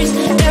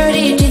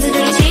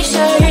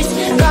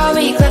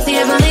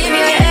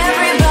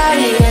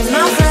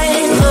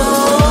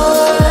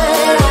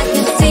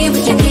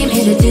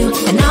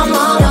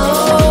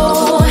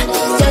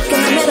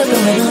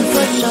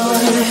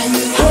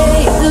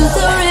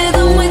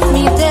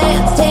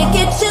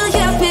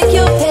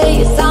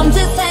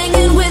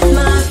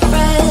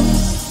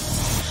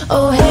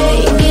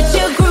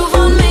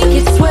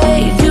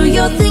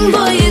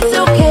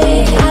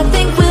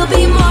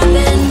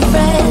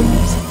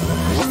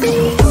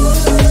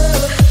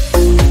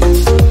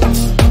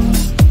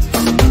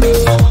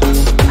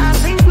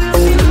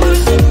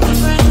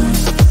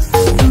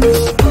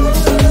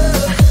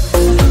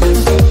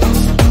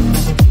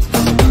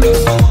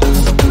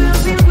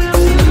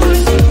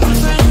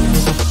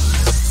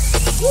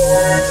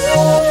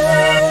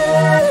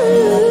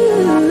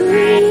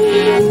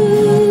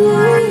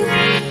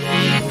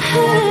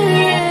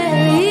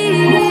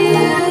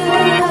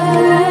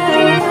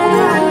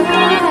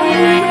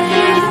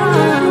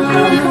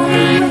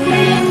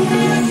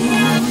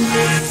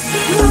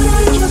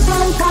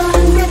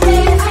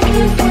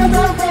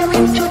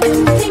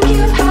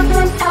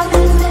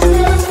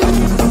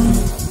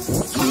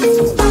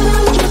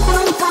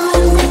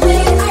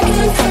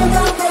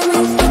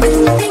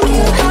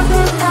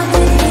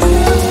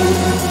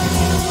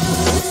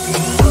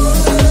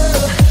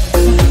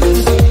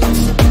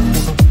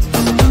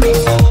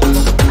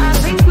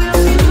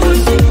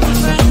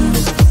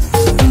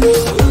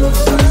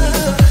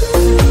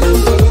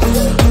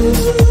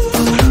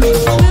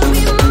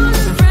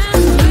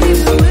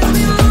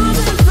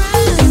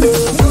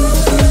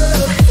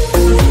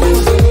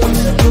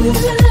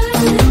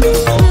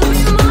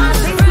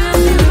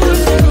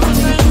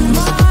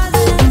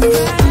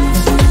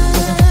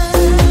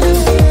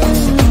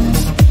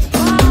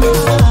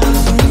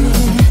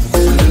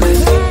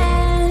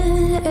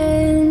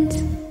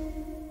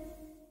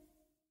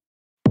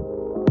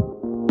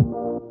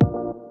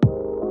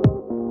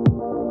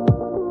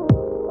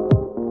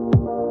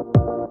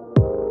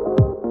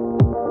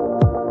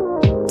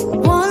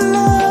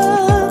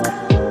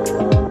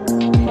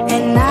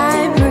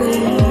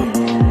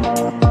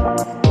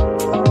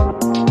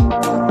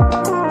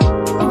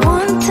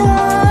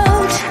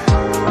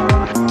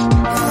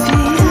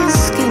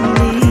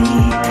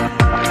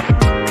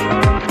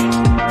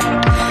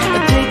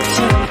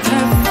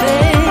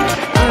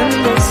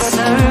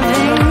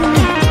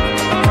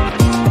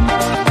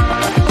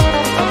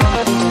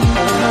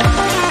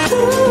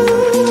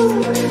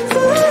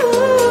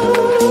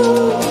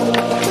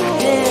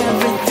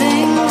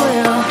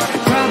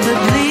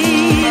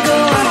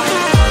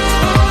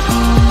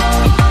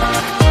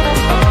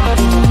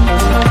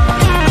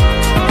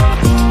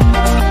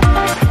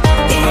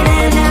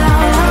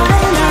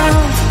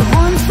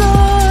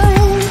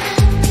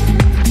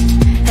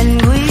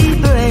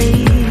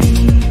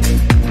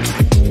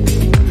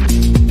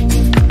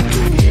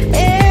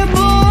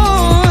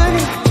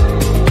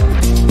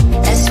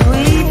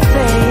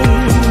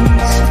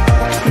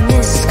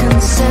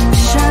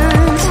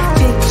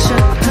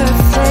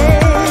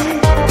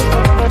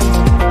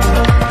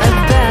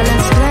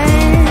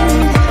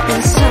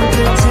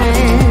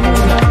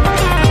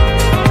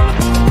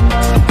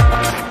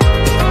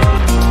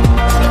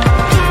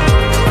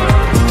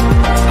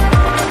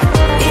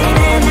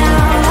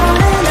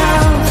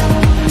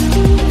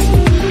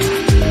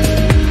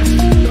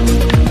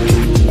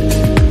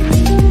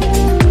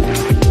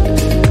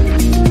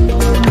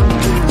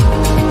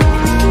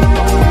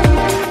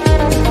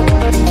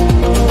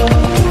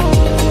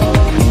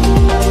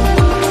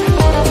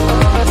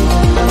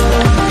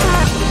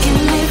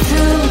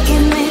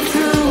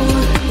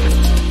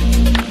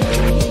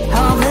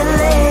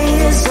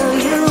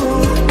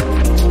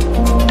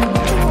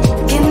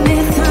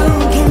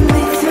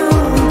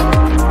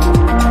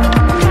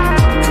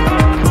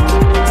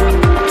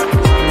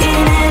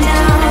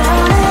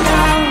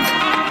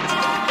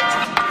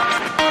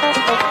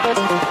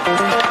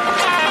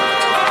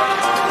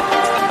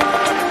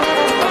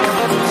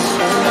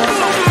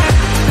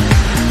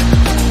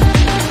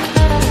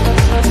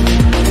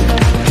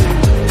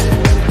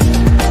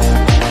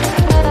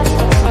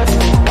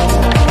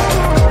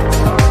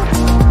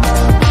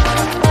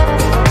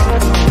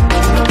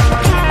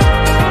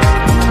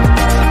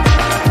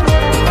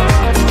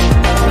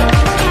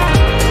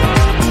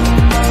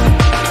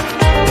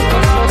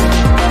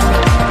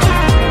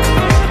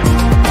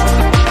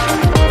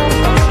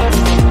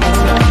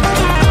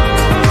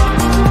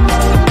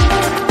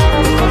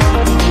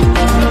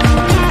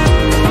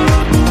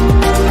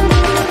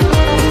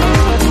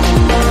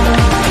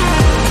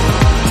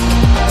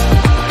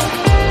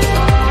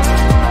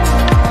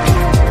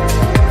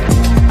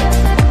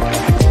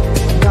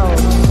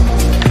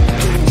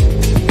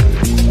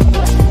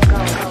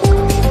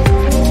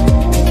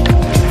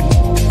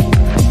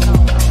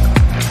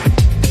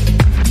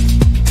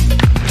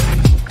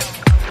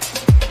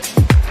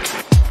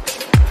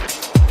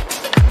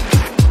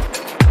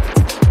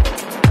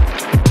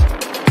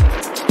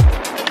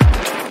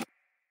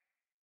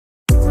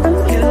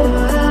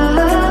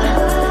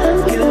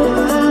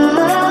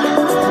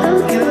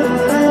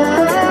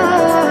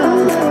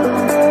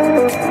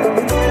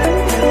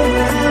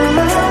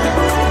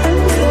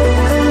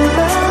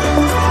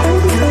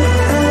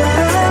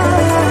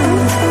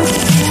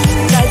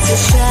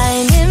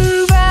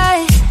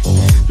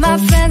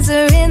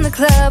friends are in the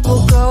club,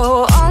 we'll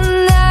go all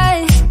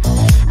night.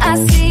 I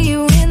see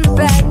you in the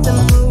back, the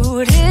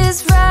mood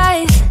is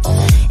right.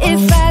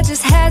 If I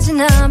just had your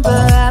number,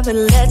 I would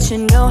let you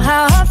know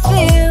how I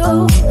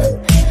feel.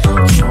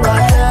 You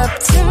walk up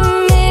to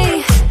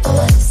me,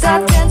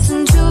 start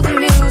dancing to the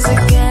music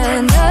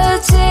and the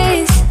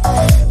chase,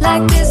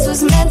 like this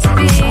was meant to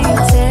be.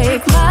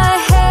 Take my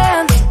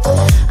hand,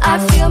 I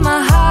feel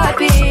my heart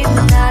beat,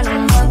 and I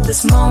don't want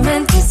this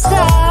moment to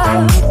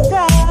stop.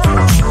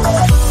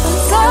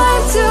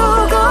 Time to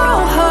go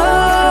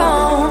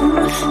home,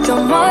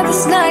 don't want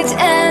this night to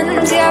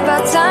end. Yeah,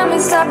 about time we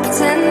stop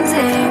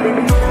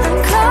pretending.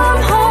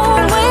 Come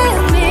home with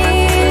me,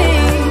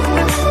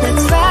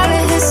 let's write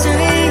a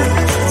history.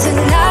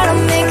 Tonight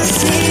I'll make you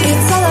see.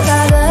 It's all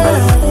about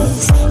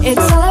us,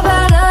 it's all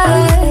about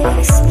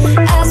us.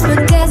 As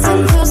we're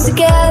dancing close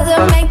together,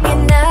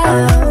 making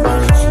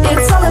out.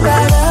 It's all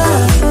about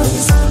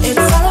us,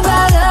 it's all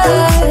about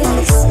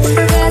us.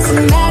 There's a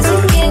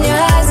magic in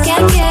your eyes,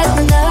 can't get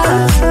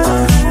enough.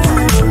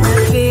 I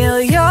feel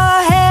your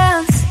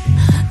hands,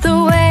 the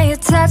way you're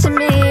touching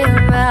me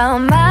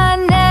around my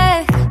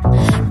neck.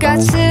 Got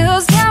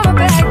chills down my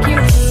back, you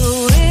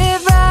do it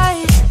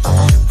right.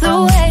 The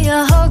way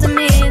you're holding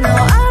me, no,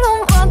 I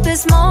don't want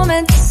this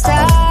moment to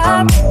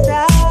stop.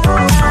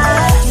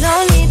 No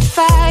need to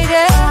fight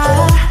it,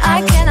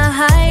 I cannot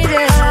hide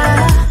it.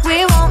 We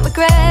won't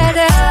regret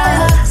it,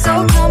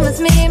 so come with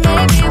me,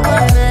 maybe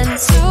we're meant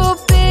to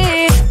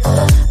be.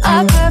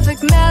 A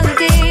perfect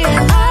melody,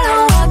 and I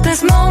don't want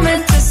this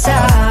moment to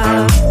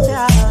stop.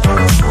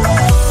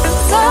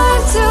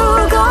 Time to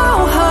go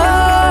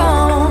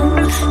home,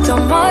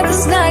 don't want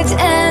this night to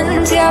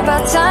end. Yeah,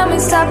 about time we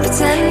stop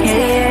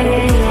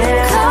pretending.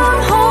 Come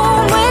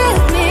home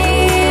with me,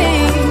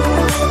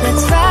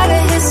 let's write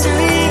a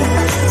history.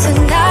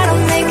 Tonight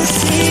I'll make you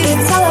see.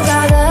 It's all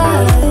about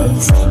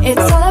us,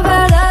 it's all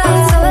about us.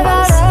 It's all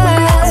about us.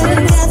 As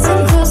we're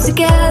dancing close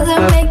together,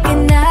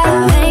 making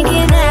out,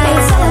 making out.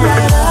 It's all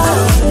about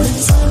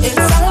us,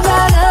 it's all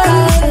about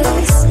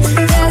us.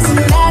 There's a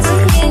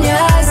magic in your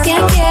eyes,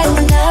 can't get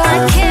enough. I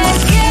can't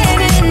get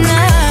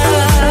enough.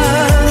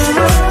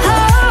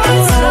 Oh,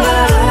 it's all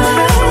about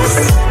us,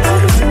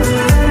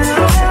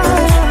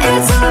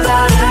 it's all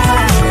about us.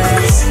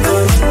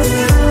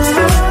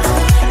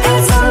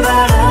 It's all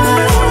about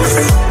us,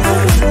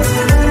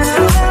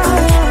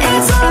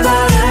 it's all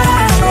about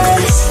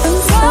us.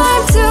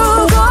 Time to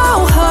go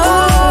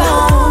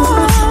home,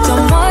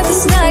 don't want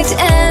this night to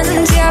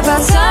end. Yeah,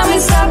 about time we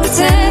stop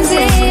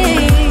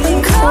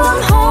pretending. Come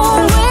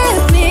home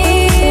with me,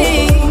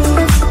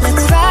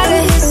 let's write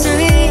a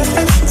history.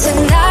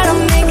 Tonight I'll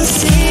make you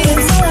see.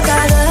 It's all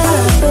about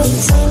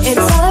us,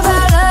 it's all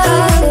about us.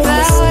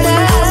 As we're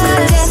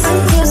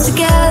dancing close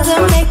together,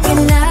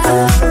 making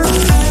out.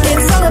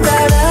 It's all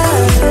about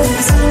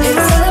us,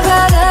 it's all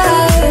about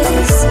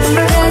us.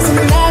 There's a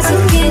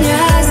magic in your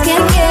eyes,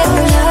 can't get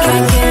enough,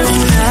 can't get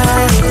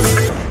enough.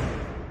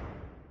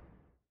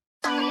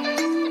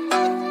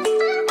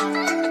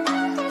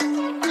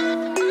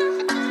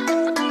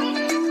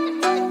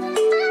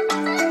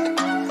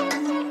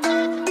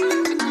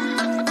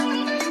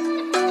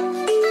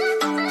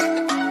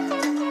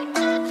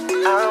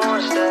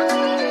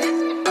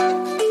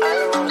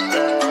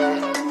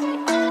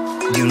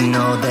 You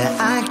know that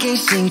I can't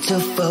seem to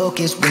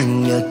focus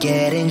when you're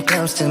getting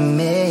close to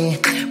me.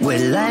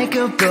 We're like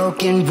a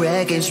broken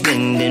record,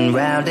 spinning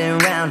round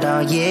and round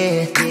all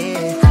year.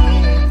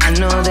 I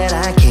know that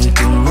I can't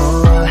do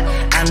more,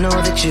 I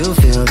know that you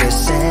feel the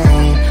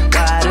same.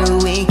 Why do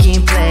we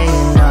keep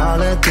playing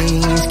all of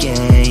these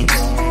games?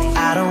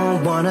 I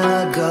don't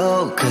wanna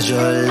go, cause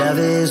your love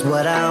is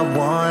what I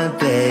want,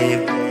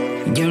 babe.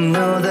 You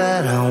know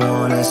that I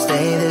wanna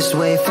stay this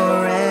way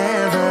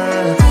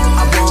forever.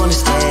 I wanna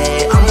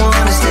stay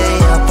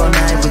up all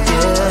night with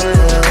you.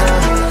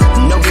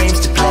 No games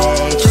to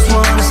play, just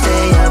wanna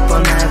stay up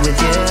all night with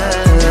you.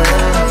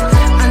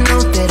 I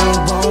know that it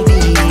won't be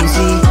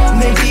easy,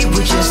 maybe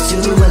we're just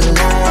too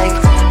alike.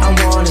 I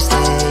wanna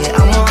stay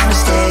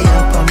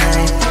up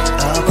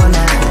all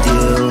night with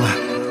you.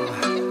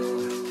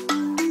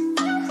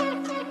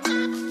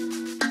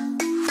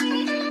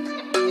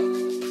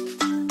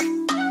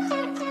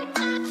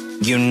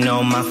 You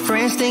know my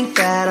friends think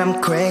that I'm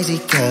crazy,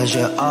 cause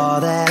you're all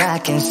that I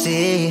can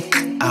see.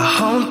 I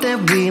hope that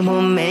we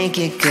will make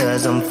it,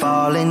 cause I'm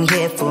falling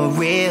here for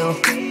real.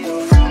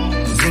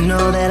 You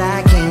know that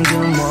I can't do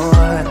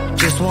more,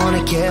 just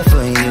wanna care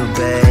for you,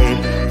 babe.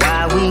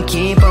 Why we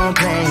keep on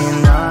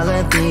playing all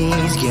of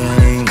these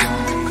games?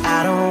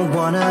 I don't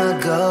wanna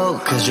go,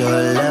 cause your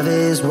love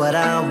is what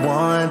I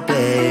want,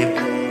 babe.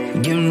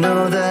 You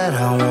know that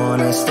I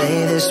wanna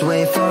stay this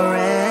way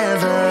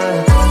forever.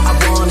 I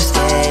wanna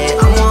stay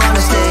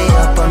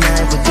up all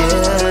night with you.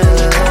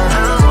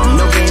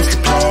 No games to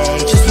play,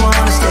 just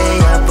wanna stay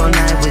up all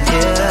night with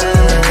you.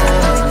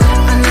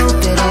 I know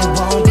that it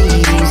won't be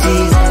easy,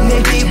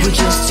 maybe we're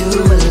just too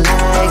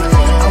alike.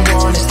 I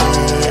wanna stay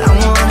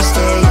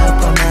up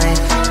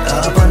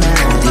all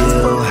night with you.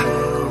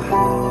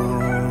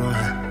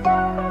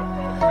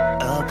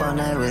 Up all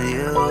night with with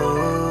you.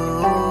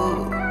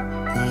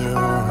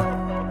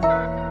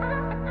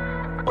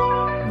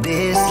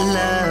 This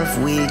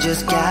love, we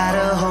just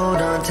gotta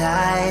hold on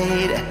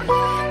tight.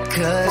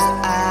 Cause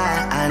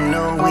I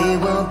know we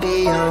will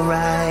be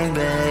alright,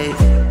 babe.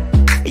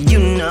 You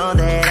know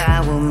that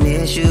I will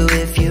miss you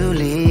if you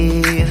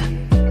leave.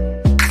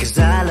 Cause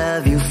I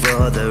love you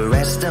for the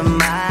rest of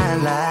my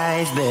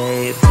life,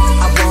 babe.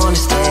 I wanna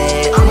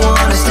stay up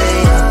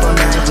all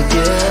night with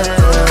you.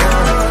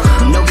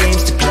 No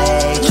games to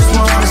play, just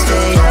wanna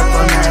stay up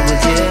all night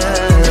with you.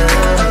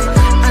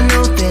 I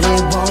know that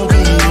it won't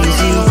be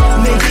easy,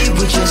 maybe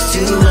we're just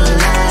too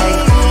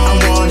alike.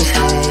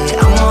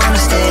 I wanna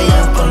stay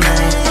up all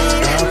night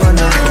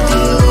with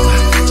you.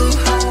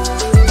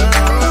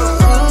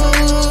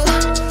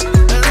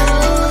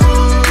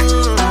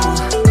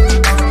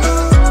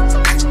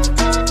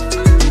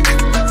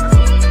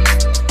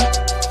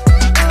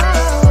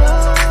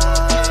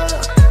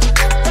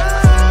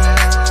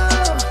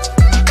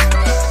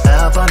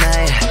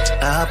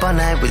 Up all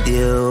night with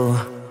you.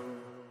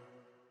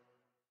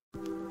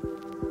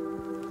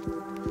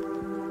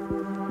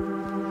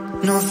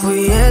 No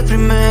fui el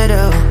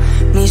primero,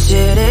 ni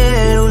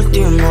seré el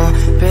último,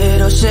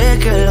 pero sé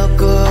que lo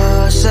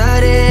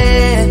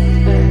gozaré.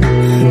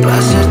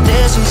 Para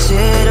serte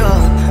sincero,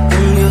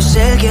 un Dios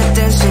el que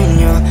te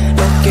enseñó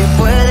lo que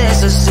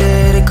puedes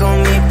hacer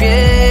con mi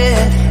piel.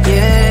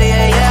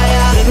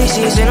 Baby,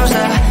 si se nos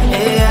da,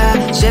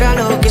 será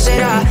lo que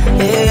será,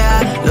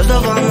 los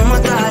dos vamos a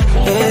matar,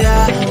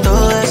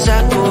 toda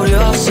esa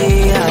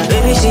curiosidad.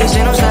 Baby, si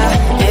se nos da,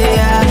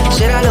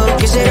 será lo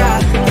que será,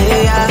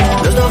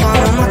 los dos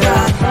vamos a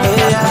matar,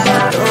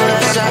 toda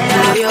esa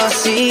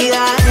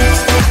curiosidad.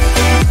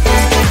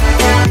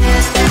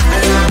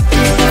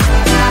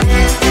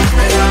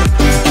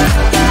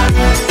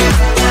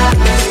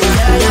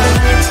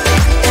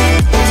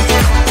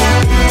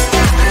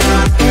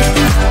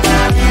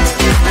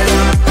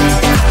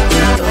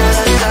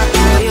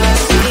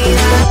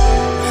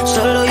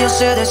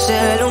 De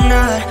ese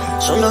lunar,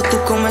 solo tú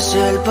comes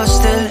el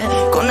pastel.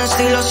 Con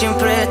estilo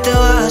siempre te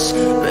vas,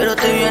 pero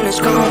te vienes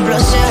con un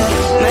placer.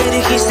 Me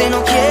dijiste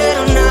no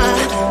quiero nada,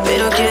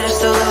 pero quieres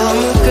todo,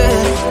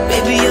 mujer.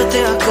 Baby, yo te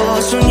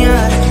hago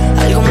soñar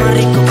algo más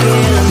rico que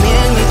la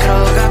miel, mi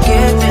droga que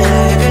te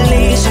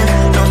legalice.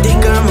 No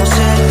digamos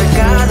el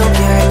pecado,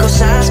 que hay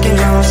cosas que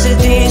no se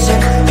dicen.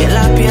 Y en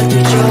la piel tú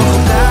y yo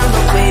jugando,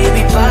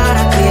 baby,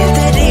 ¿para qué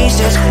te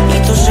dices? Y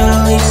tú solo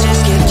dices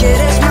que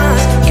quieres más,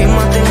 que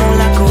matemos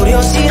la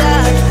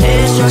curiosidad.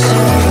 Eso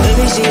hacemos,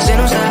 baby, si se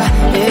nos da,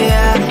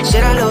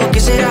 será lo que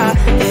será,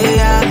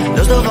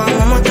 los dos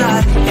vamos a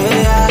matar,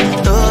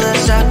 toda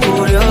esa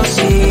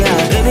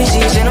curiosidad. Baby,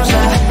 si se nos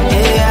da,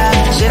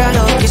 será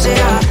lo que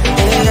será,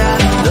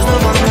 los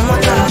dos vamos a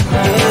matar,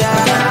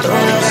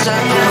 toda esa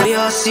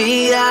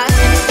curiosidad.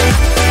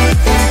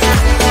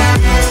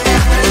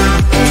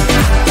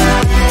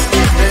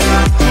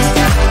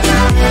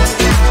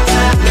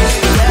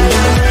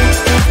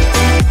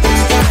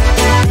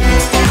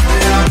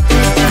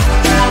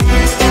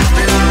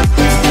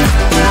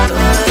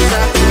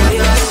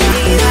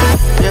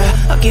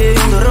 Aquí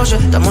viviendo roce,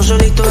 estamos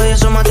solitos, ya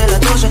son más de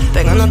las 12.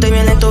 Pegándote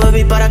bien lento,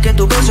 baby, para que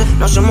tú goces.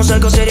 No somos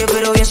algo serio,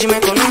 pero bien si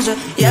me conoces.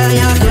 Ya,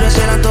 tú eres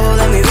el antojo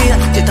de mi vida.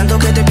 Si tanto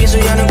que te pienso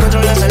ya no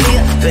encuentro la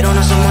salida.